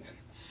arsenic in it.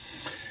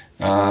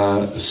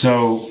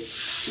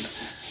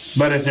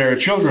 But if there are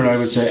children, I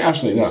would say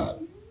absolutely not.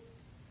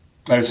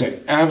 I would say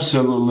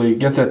absolutely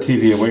get that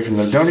TV away from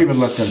them. Don't even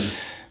let them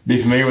be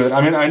familiar with it.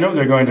 I mean, I know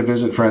they're going to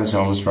visit friends'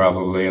 homes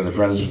probably, and the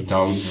friends'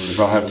 homes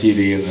will have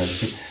TV, and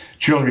the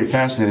children will be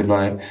fascinated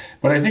by it.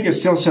 But I think it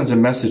still sends a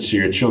message to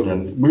your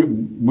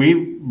children.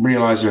 We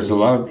realize there's a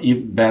lot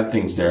of bad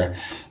things there,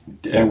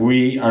 and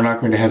we are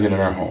not going to have it in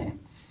our home.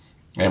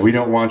 And we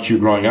don't want you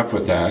growing up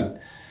with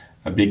that,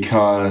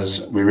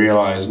 because we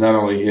realize not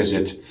only is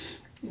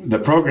it the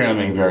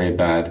programming very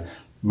bad,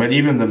 but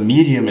even the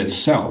medium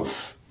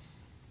itself,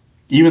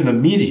 even the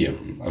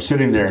medium of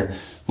sitting there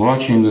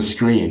watching the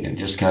screen and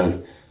just kind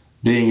of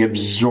being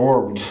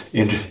absorbed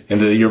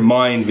into your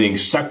mind, being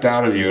sucked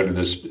out of you into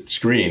this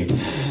screen,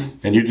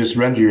 and you just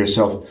render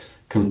yourself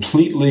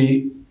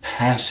completely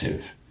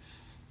passive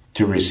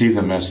to receive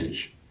the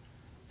message.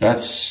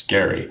 That's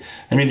scary.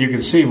 I mean, you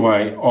can see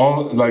why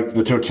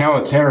the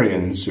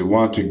totalitarians who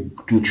want to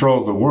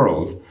control the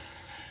world,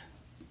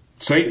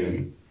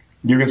 Satan,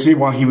 you can see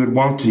why he would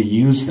want to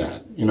use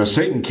that.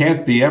 Satan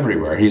can't be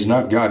everywhere. He's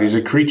not God. He's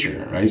a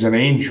creature, right? He's an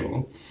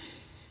angel.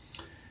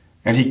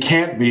 And he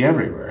can't be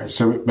everywhere.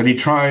 But he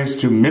tries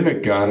to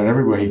mimic God in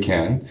every way he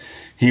can.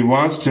 He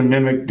wants to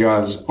mimic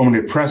God's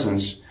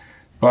omnipresence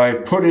by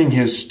putting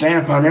his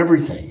stamp on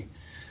everything,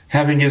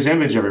 having his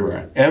image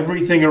everywhere.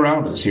 Everything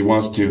around us, he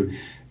wants to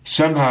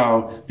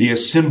somehow be a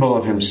symbol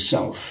of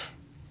himself.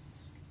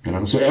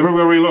 So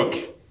everywhere we look,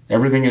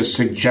 everything is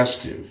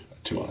suggestive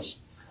to us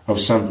of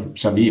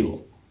some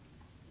evil.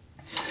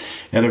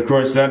 And of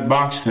course, that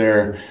box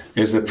there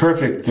is the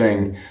perfect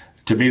thing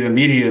to be the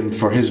medium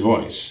for his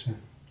voice,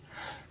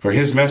 for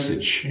his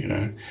message,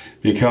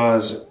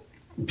 because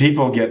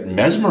people get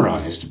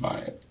mesmerized by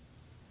it.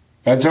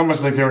 It's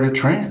almost like they're in a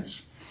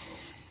trance.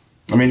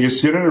 I mean, you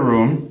sit in a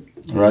room,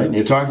 right, and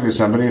you're talking to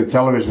somebody, the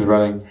television's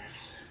running.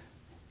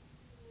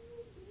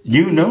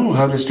 You know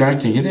how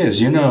distracting it is.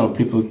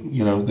 People,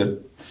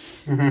 that,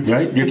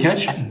 right? You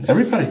catch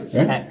everybody,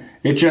 right?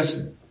 It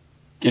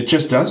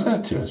just does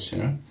that to us,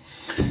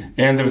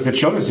 And with the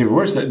children, it's even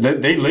worse.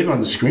 They live on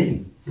the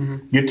screen.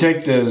 You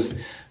take the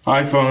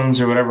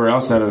iPhones or whatever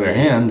else out of their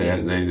hand,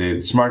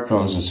 the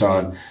smartphones and so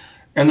on,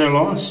 and they're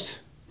lost.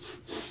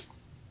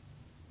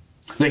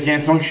 They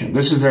can't function.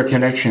 This is their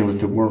connection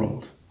with the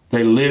world.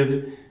 They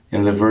live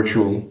in the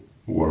virtual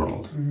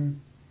world.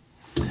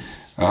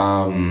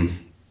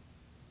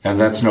 And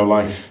that's no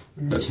life.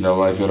 That's no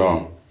life at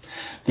all.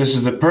 This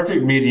is the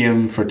perfect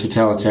medium for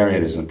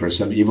totalitarianism, for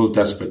some evil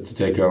despot to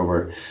take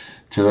over,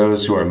 to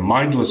those who are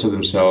mindless of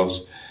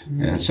themselves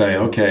and say,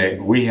 okay,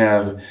 we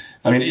have...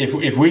 I mean,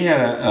 if we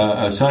had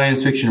a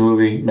science fiction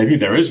movie, maybe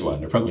there is one,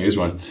 there probably is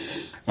one,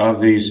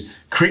 of these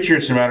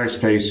creatures from outer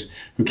space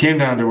who came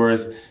down to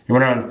Earth and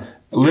went around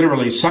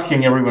literally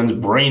sucking everyone's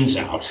brains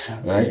out,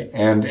 right?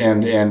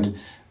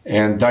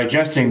 And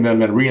digesting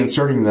them and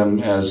reinserting them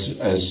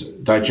as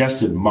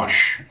digested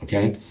mush,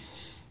 okay?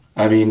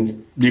 I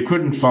mean, you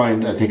couldn't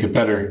find, I think, a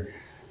better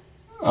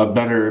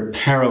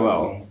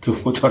parallel to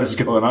what is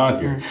going on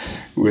here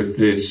with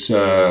this,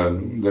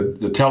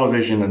 the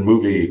television and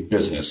movie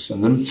business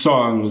and the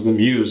songs, the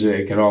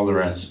music, and all the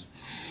rest.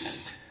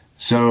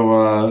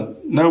 So,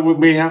 no,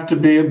 we have to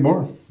be at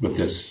war with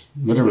this,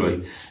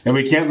 literally. And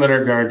we can't let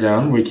our guard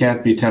down. We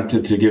can't be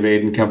tempted to give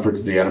aid and comfort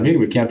to the enemy.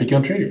 We can't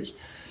become traitors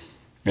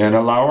and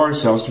allow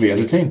ourselves to be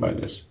entertained by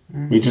this.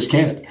 We just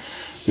can't.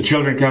 The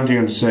children come to you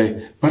and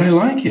say, but I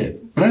like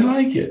it, but I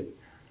like it.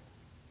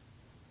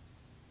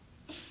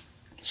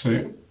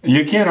 So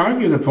you can't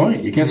argue the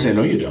point. You can't say,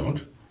 no, you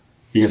don't.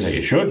 You can say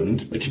you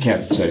shouldn't, but you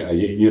can't say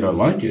you don't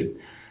like it.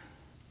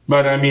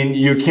 But, I mean,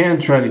 you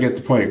can try to get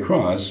the point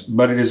across,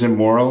 but it is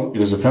immoral,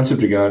 it is offensive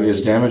to God, it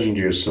is damaging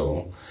to your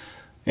soul.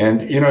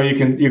 And, you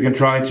can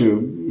try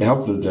to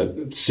help them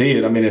to see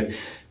it. I mean,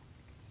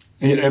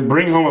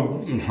 bring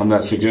home I'm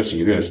not suggesting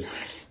you this.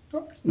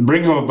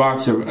 Bring home a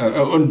box of,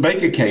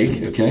 bake a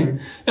cake, okay?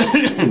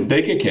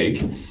 Bake a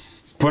cake,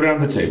 put it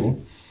on the table,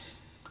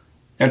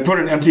 and put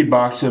an empty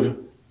box of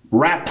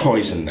rat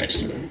poison next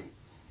to it.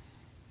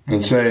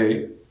 And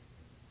say,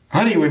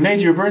 honey, we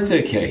made you a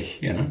birthday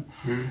cake,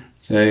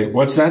 Say,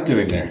 what's that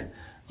doing there?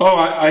 Oh,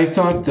 I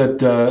thought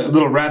that a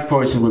little rat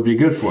poison would be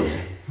good for you.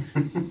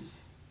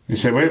 You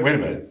say, wait a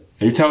minute.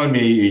 Are you telling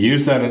me you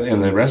used that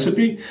in the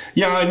recipe?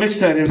 Yeah, I mixed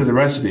that into the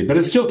recipe, but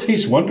it still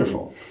tastes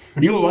wonderful.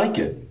 You'll like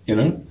it,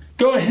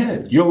 Go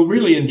ahead. You'll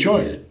really enjoy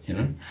it,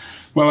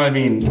 Well, I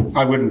mean,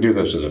 I wouldn't do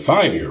this with a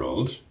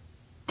 5-year-old.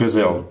 because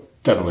they'll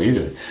definitely eat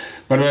it.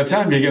 But by the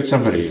time you get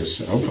somebody who's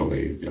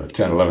hopefully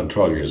 10, 11,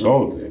 12 years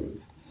old, they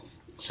would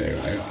say,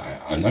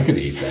 I'm not going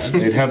to eat that.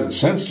 They'd have the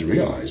sense to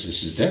realize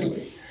this is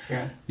deadly.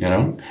 Yeah. You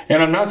know?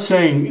 And I'm not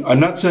saying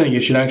you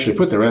should actually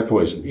put the rat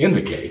poison in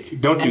the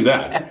cake. Don't do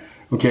that.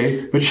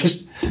 Okay? But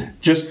just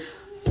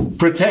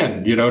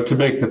pretend, to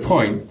make the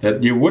point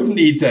that you wouldn't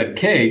eat that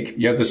cake.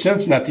 You have the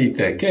sense not to eat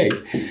that cake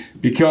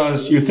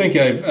because you think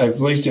I've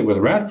laced it with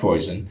rat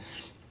poison.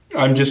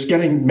 I'm just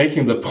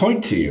making the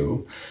point to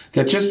you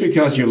that just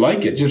because you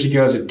like it, just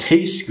because it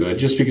tastes good,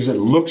 just because it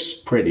looks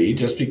pretty,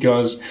 just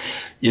because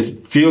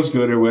it feels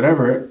good or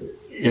whatever,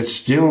 it's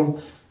still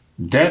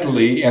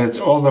deadly, and it's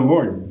all the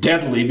more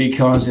deadly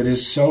because it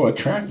is so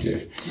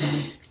attractive.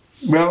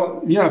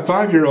 Well, yeah,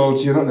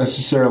 5-year-olds, you don't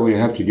necessarily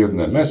have to give them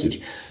that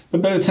message.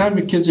 But by the time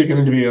the kids are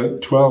going to be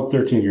 12,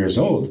 13 years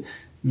old,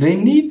 they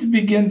need to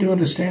begin to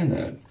understand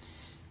that.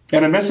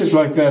 And a message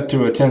like that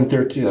to a 10,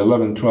 13,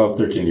 11, 12,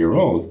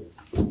 13-year-old,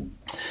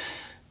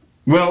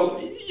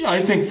 well,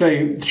 I think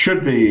they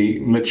should be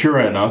mature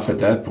enough at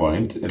that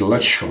point,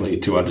 intellectually,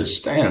 to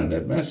understand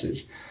that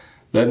message.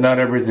 That not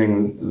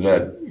everything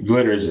that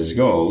glitters is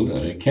gold,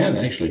 and it can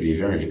actually be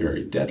very,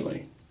 very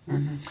deadly.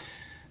 Mm-hmm.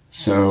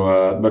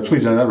 So, but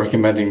please, I'm not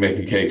recommending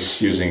making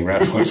cakes using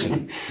rat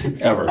poison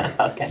ever,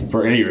 okay.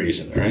 For any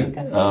reason, right?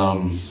 Okay.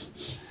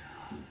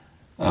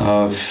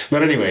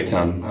 But anyway,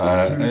 Tom,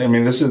 I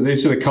mean, these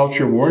are the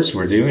culture wars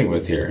we're dealing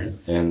with here,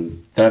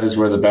 and that is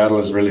where the battle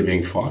is really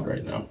being fought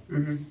right now.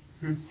 Mm-hmm.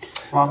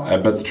 Mm-hmm. Well,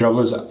 but the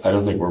trouble is, I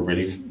don't think we're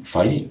really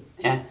fighting.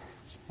 Yeah.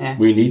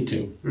 We need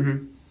to.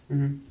 Mm-hmm.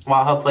 Mm-hmm.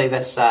 Well, hopefully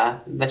this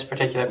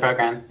particular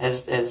program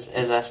is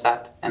a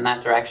step in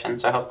that direction.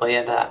 So hopefully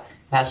it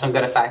has some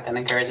good effect and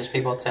encourages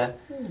people to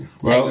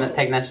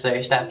take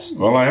necessary steps.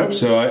 Well, I hope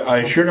so.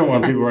 I sure don't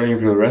want people writing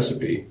for the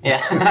recipe.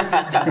 Yeah.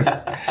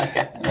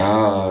 Okay.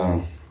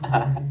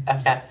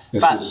 Okay.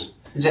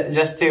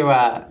 Just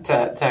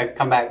to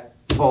come back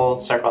full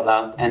circle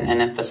though,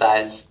 and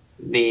emphasize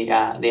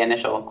the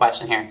initial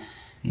question here,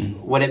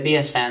 would it be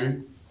a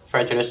sin for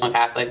a traditional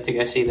Catholic to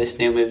go see this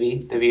new movie,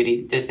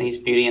 Disney's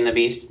Beauty and the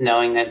Beast,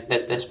 knowing that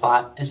this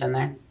plot is in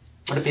there?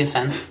 Would it be a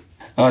sin?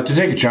 To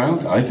take a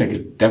child, I think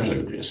it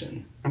definitely would be a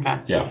sin. Okay.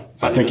 Yeah.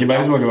 I think you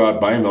might as well go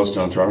out, buy a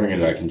millstone, throw it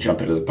in, and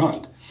jump into the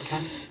pond.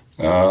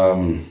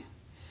 Okay.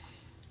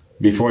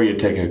 Before you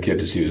take a kid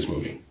to see this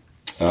movie.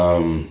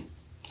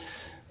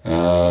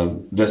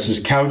 This is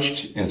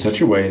couched in such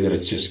a way that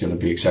it's just going to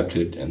be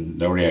accepted and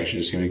no reaction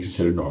is going to be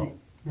considered normal.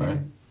 Right?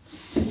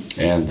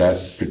 And that,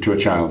 to a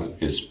child,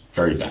 is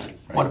very bad.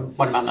 Right?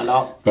 What about an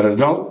adult? But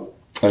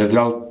an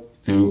adult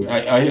who,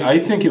 I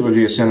think it would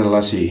be a sin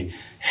unless he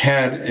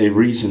had a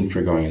reason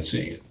for going and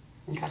seeing it.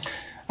 Okay.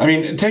 I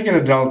mean, take an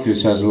adult who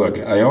says, look,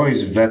 I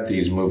always vet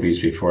these movies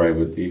before I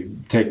would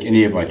take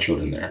any of my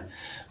children there.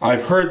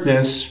 I've heard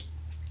this.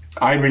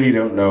 I really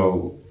don't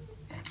know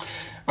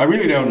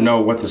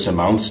what this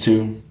amounts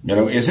to.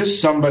 Is this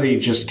somebody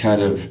just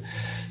kind of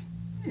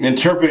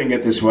interpreting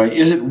it this way?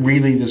 Is it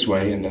really this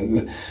way?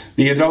 And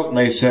the adult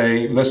may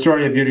say, the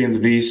story of Beauty and the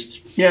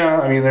Beast,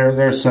 yeah, I mean,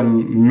 there are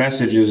some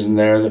messages in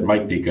there that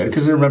might be good,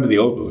 because they remember the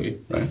old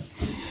movie, right?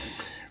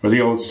 Or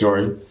the old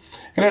story.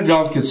 An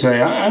adult could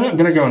say, I'm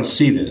going to go and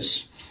see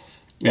this.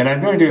 And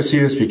I'm going to go see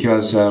this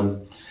because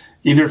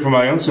either for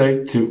my own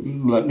sake, to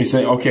let me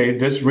say, okay,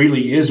 this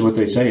really is what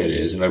they say it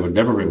is, and I would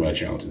never bring my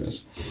child to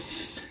this.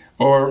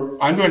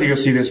 Or I'm going to go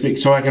see this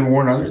so I can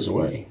warn others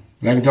away.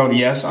 And I can tell them,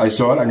 yes, I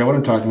saw it, I know what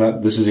I'm talking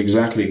about, this is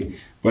exactly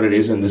what it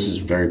is, and this is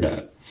very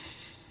bad.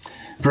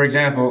 For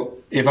example,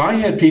 if I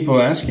had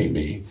people asking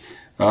me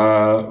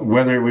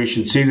whether we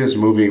should see this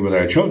movie with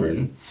our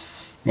children,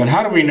 and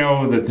how do we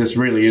know that this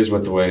really is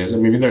what the way it is? I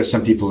mean, maybe there are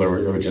some people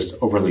who are just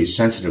overly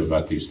sensitive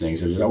about these things.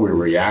 They're just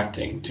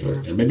overreacting to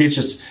it. And maybe it's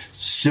just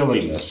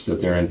silliness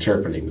that they're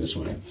interpreting this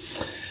way.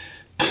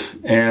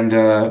 And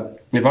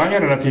if I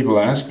had enough people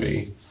ask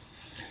me,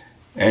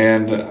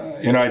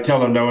 and I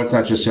tell them, no, it's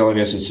not just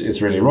silliness, it's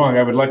really wrong,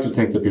 I would like to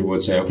think that people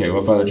would say, okay,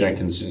 well, Father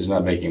Jenkins is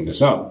not making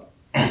this up.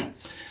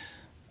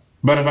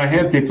 But if I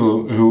had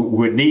people who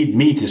would need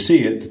me to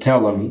see it, to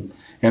tell them,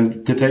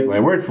 and to take my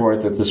word for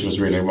it that this was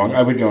really wrong,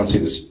 I would go and see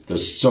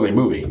this silly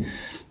movie.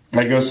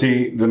 I'd go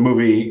see the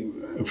movie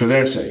for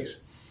their sakes.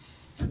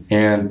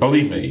 And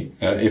believe me,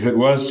 if it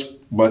was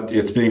what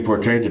it's being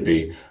portrayed to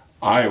be,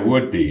 I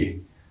would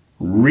be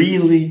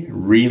really,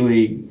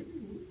 really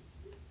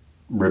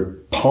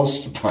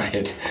repulsed by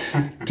it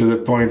to the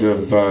point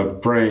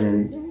of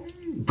praying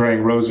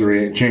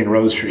chain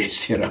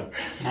rosaries, to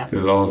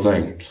the whole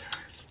thing.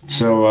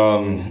 So,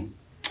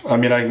 I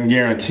mean, I can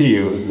guarantee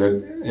you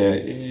that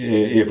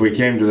if we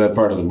came to that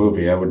part of the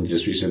movie, I wouldn't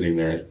just be sitting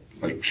there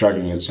like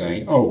shrugging and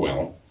saying, "Oh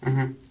well,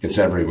 it's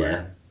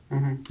everywhere."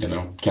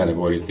 Can't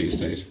avoid it these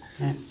days.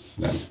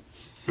 No.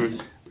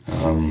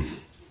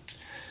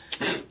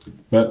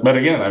 But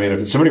again, I mean,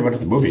 if somebody went to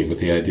the movie with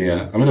the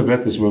idea, I'm going to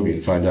vet this movie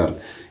and find out,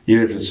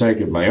 either for the sake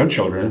of my own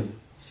children,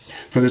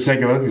 for the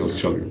sake of other people's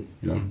children,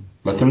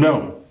 let them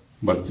know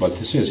what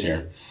this is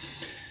here.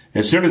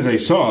 As soon as they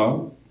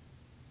saw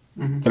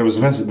that it was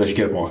offensive, they should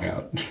get up and walk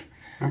out.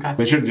 Okay.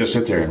 They shouldn't just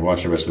sit there and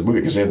watch the rest of the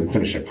movie because they haven't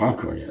finished their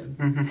popcorn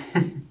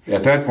yet.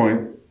 At that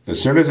point,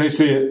 as soon as they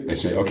see it, they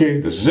say, "Okay,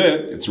 this is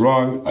it. It's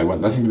wrong. I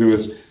want nothing to do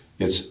with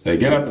this." They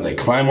get up and they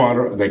climb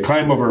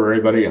over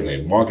everybody and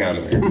they walk out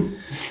of there.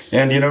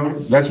 And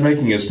that's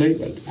making a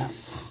statement.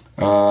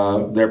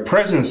 Their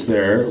presence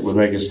there would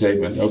make a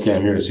statement. Okay,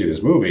 I'm here to see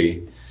this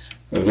movie.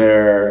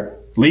 They're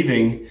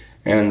leaving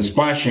and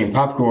splashing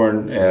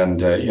popcorn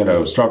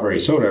and strawberry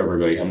soda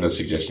everybody. I'm not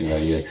suggesting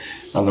that either.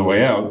 On the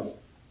way out,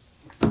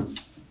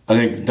 I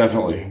think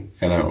definitely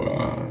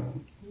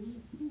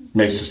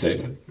makes a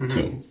statement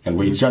too, and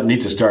we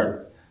need to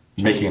start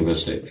making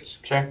those statements.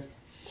 Sure,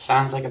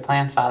 sounds like a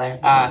plan, Father.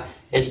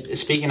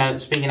 Speaking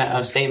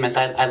of statements,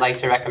 I'd like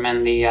to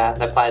recommend the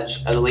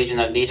Pledge of the Legion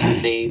of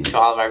Decency to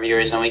all of our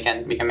viewers, and we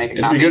can make a copy.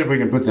 It'd be good if we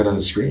can put that on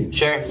the screen.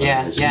 Sure,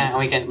 yeah, and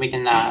we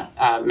can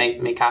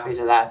make copies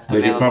of that.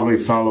 They could probably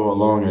follow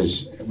along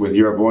with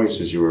your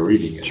voice as you were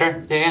reading it.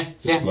 Sure, yeah.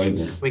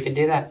 There. We could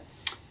do that.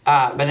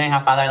 But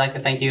anyhow, Father, I'd like to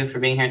thank you for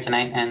being here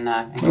tonight and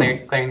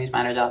clearing these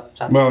matters up.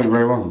 So, well, you're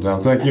very welcome,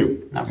 Tom. Thank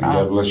you. No problem. And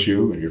God bless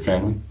you and your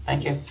family.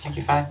 Thank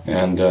you, Father.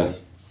 And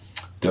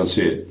don't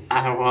see it.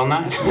 I will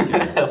not.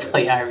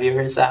 Hopefully our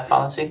viewers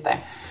follow suit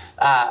there.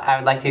 I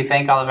would like to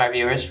thank all of our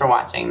viewers for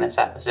watching this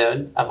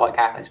episode of What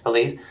Catholics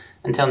Believe.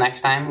 Until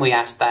next time, we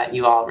ask that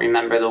you all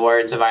remember the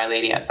words of Our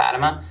Lady at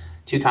Fatima,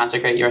 to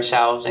consecrate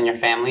yourselves and your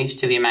families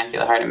to the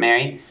Immaculate Heart of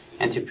Mary,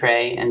 and to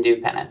pray and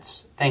do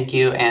penance. Thank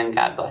you, and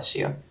God bless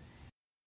you.